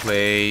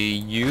play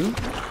you.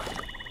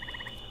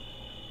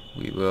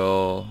 We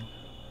will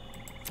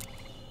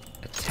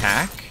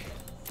attack.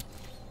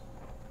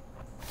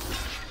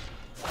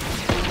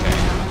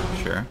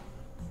 Okay, sure.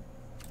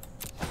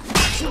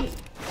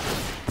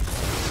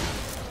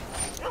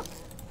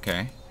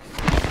 Okay.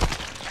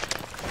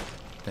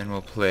 Then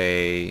we'll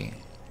play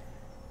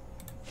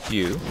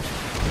you.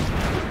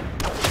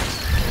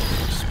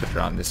 Just put it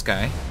on this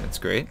guy. That's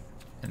great.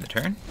 End the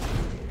turn.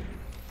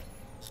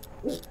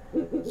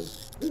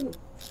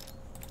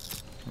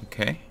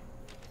 Okay.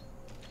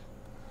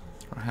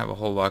 Don't have a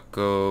whole lot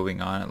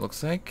going on, it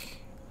looks like.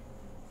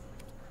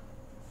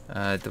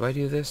 Do I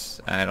do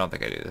this? I don't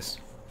think I do this.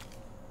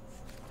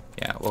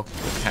 Yeah, we'll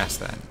cast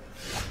that.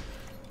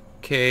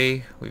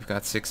 Okay, we've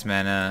got 6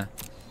 mana.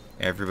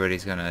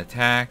 Everybody's gonna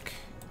attack.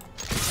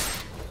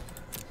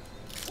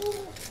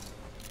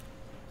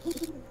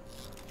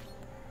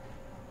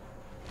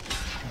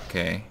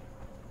 Okay.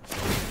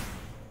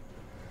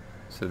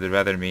 So they'd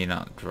rather me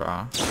not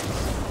draw.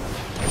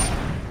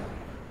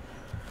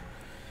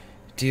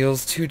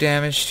 Deals 2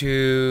 damage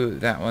to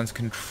that one's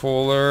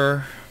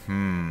controller.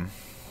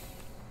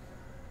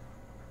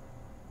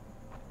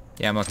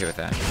 Yeah, I'm okay with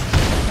that.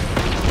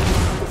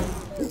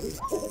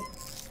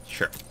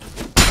 Sure.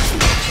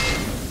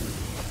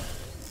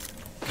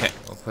 Okay,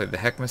 we'll play the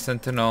Heckma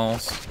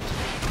Sentinels.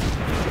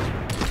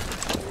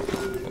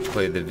 We'll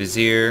play the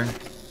Vizier.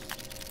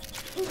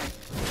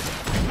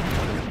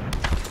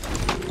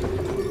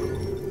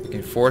 We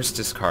can force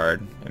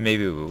discard, and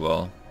maybe we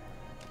will.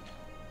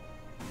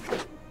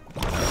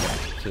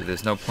 So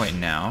there's no point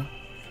now.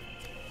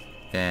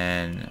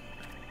 Then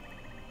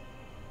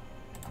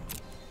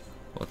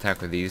we'll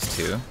attack with these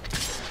two.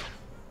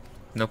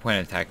 No point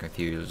in attacking with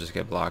you, you'll just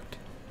get blocked.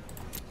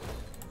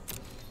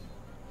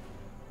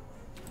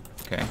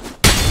 Okay.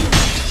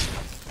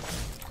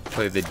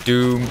 Play the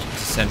Doomed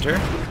Dissenter.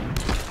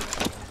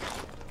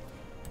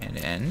 And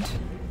end.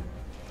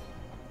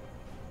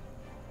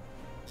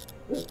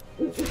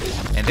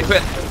 And they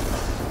quit.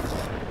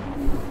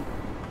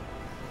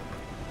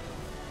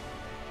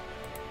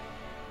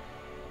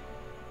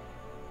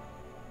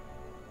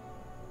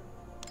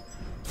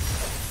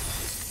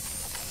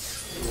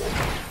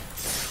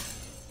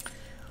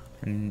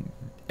 And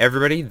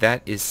everybody,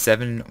 that is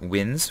 7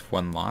 wins,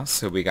 1 loss.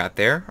 So we got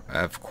there.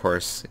 Of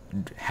course,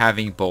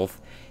 having both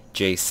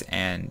Jace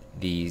and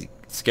the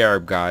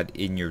Scarab God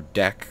in your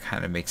deck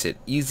kind of makes it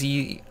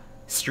easy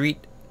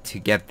street to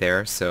get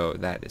there. So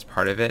that is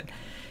part of it.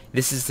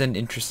 This is an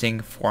interesting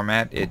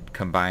format. It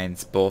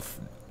combines both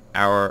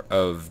Hour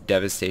of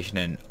Devastation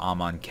and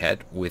Amonkhet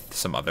with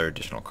some other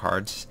additional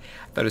cards.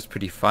 I thought it was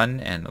pretty fun,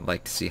 and I'd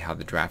like to see how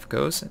the draft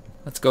goes.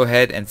 Let's go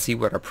ahead and see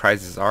what our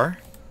prizes are.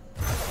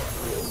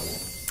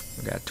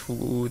 We got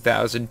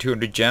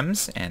 2,200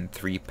 gems and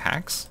 3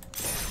 packs.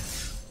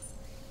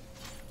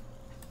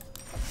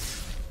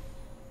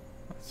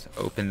 Let's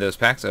open those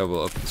packs. Oh,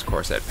 we'll open this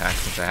core set pack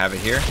since I have it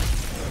here.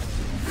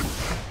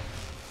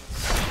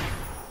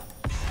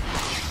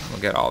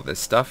 We'll get all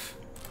this stuff.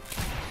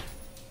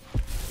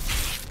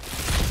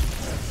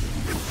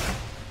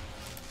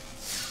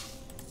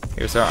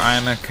 Here's our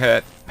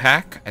Amonkhet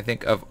pack. I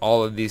think of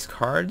all of these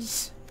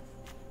cards,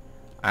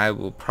 I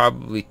will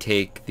probably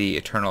take the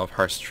Eternal of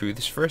Heart's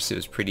Truths first. It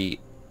was pretty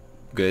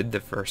good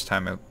the first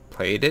time I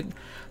played it.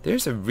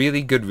 There's a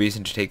really good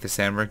reason to take the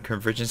Sandworm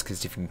Convergence,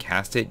 because if you can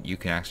cast it, you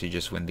can actually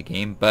just win the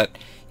game, but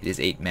it is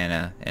 8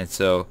 mana, and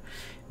so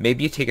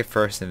maybe you take it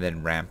first and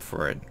then ramp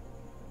for it.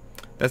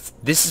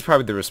 This is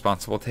probably the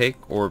responsible take,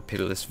 or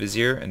Pitiless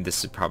Vizier, and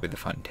this is probably the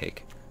fun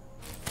take.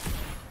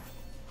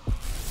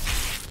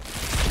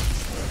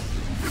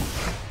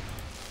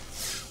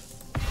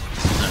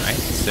 Alright,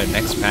 so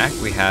next pack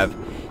we have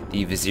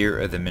the Vizier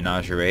of the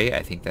Menagerie.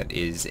 I think that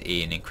is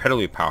an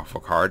incredibly powerful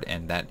card,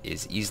 and that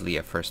is easily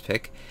a first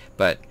pick,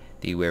 but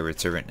the Wayward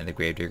Servant and the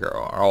Gravedigger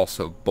are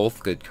also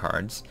both good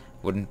cards.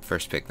 Wouldn't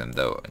first pick them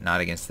though,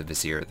 not against the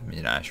Vizier of the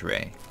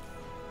Menagerie.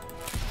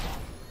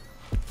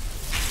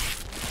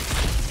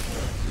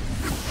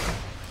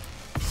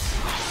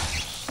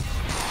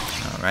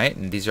 Alright,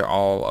 and these are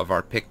all of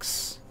our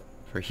picks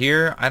for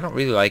here. I don't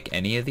really like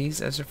any of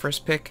these as a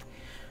first pick.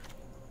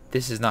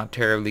 This is not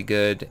terribly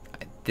good.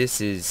 This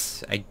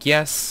is, I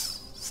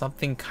guess,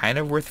 something kind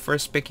of worth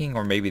first picking,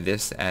 or maybe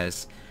this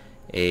as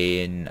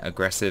an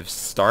aggressive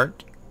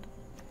start.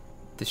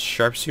 The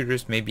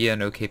Sharpshooters may be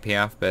an okay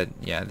payoff, but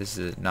yeah, this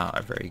is not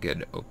a very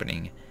good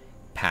opening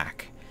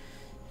pack.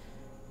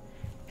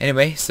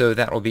 Anyway, so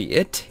that will be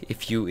it.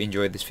 If you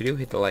enjoyed this video,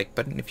 hit the like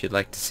button. If you'd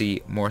like to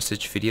see more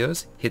such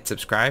videos, hit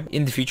subscribe.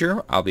 In the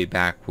future, I'll be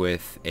back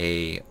with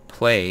a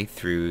play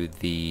through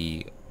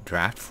the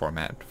draft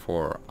format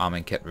for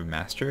Amonkhet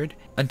Remastered.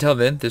 Until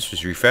then, this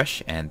was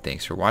Refresh, and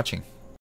thanks for watching.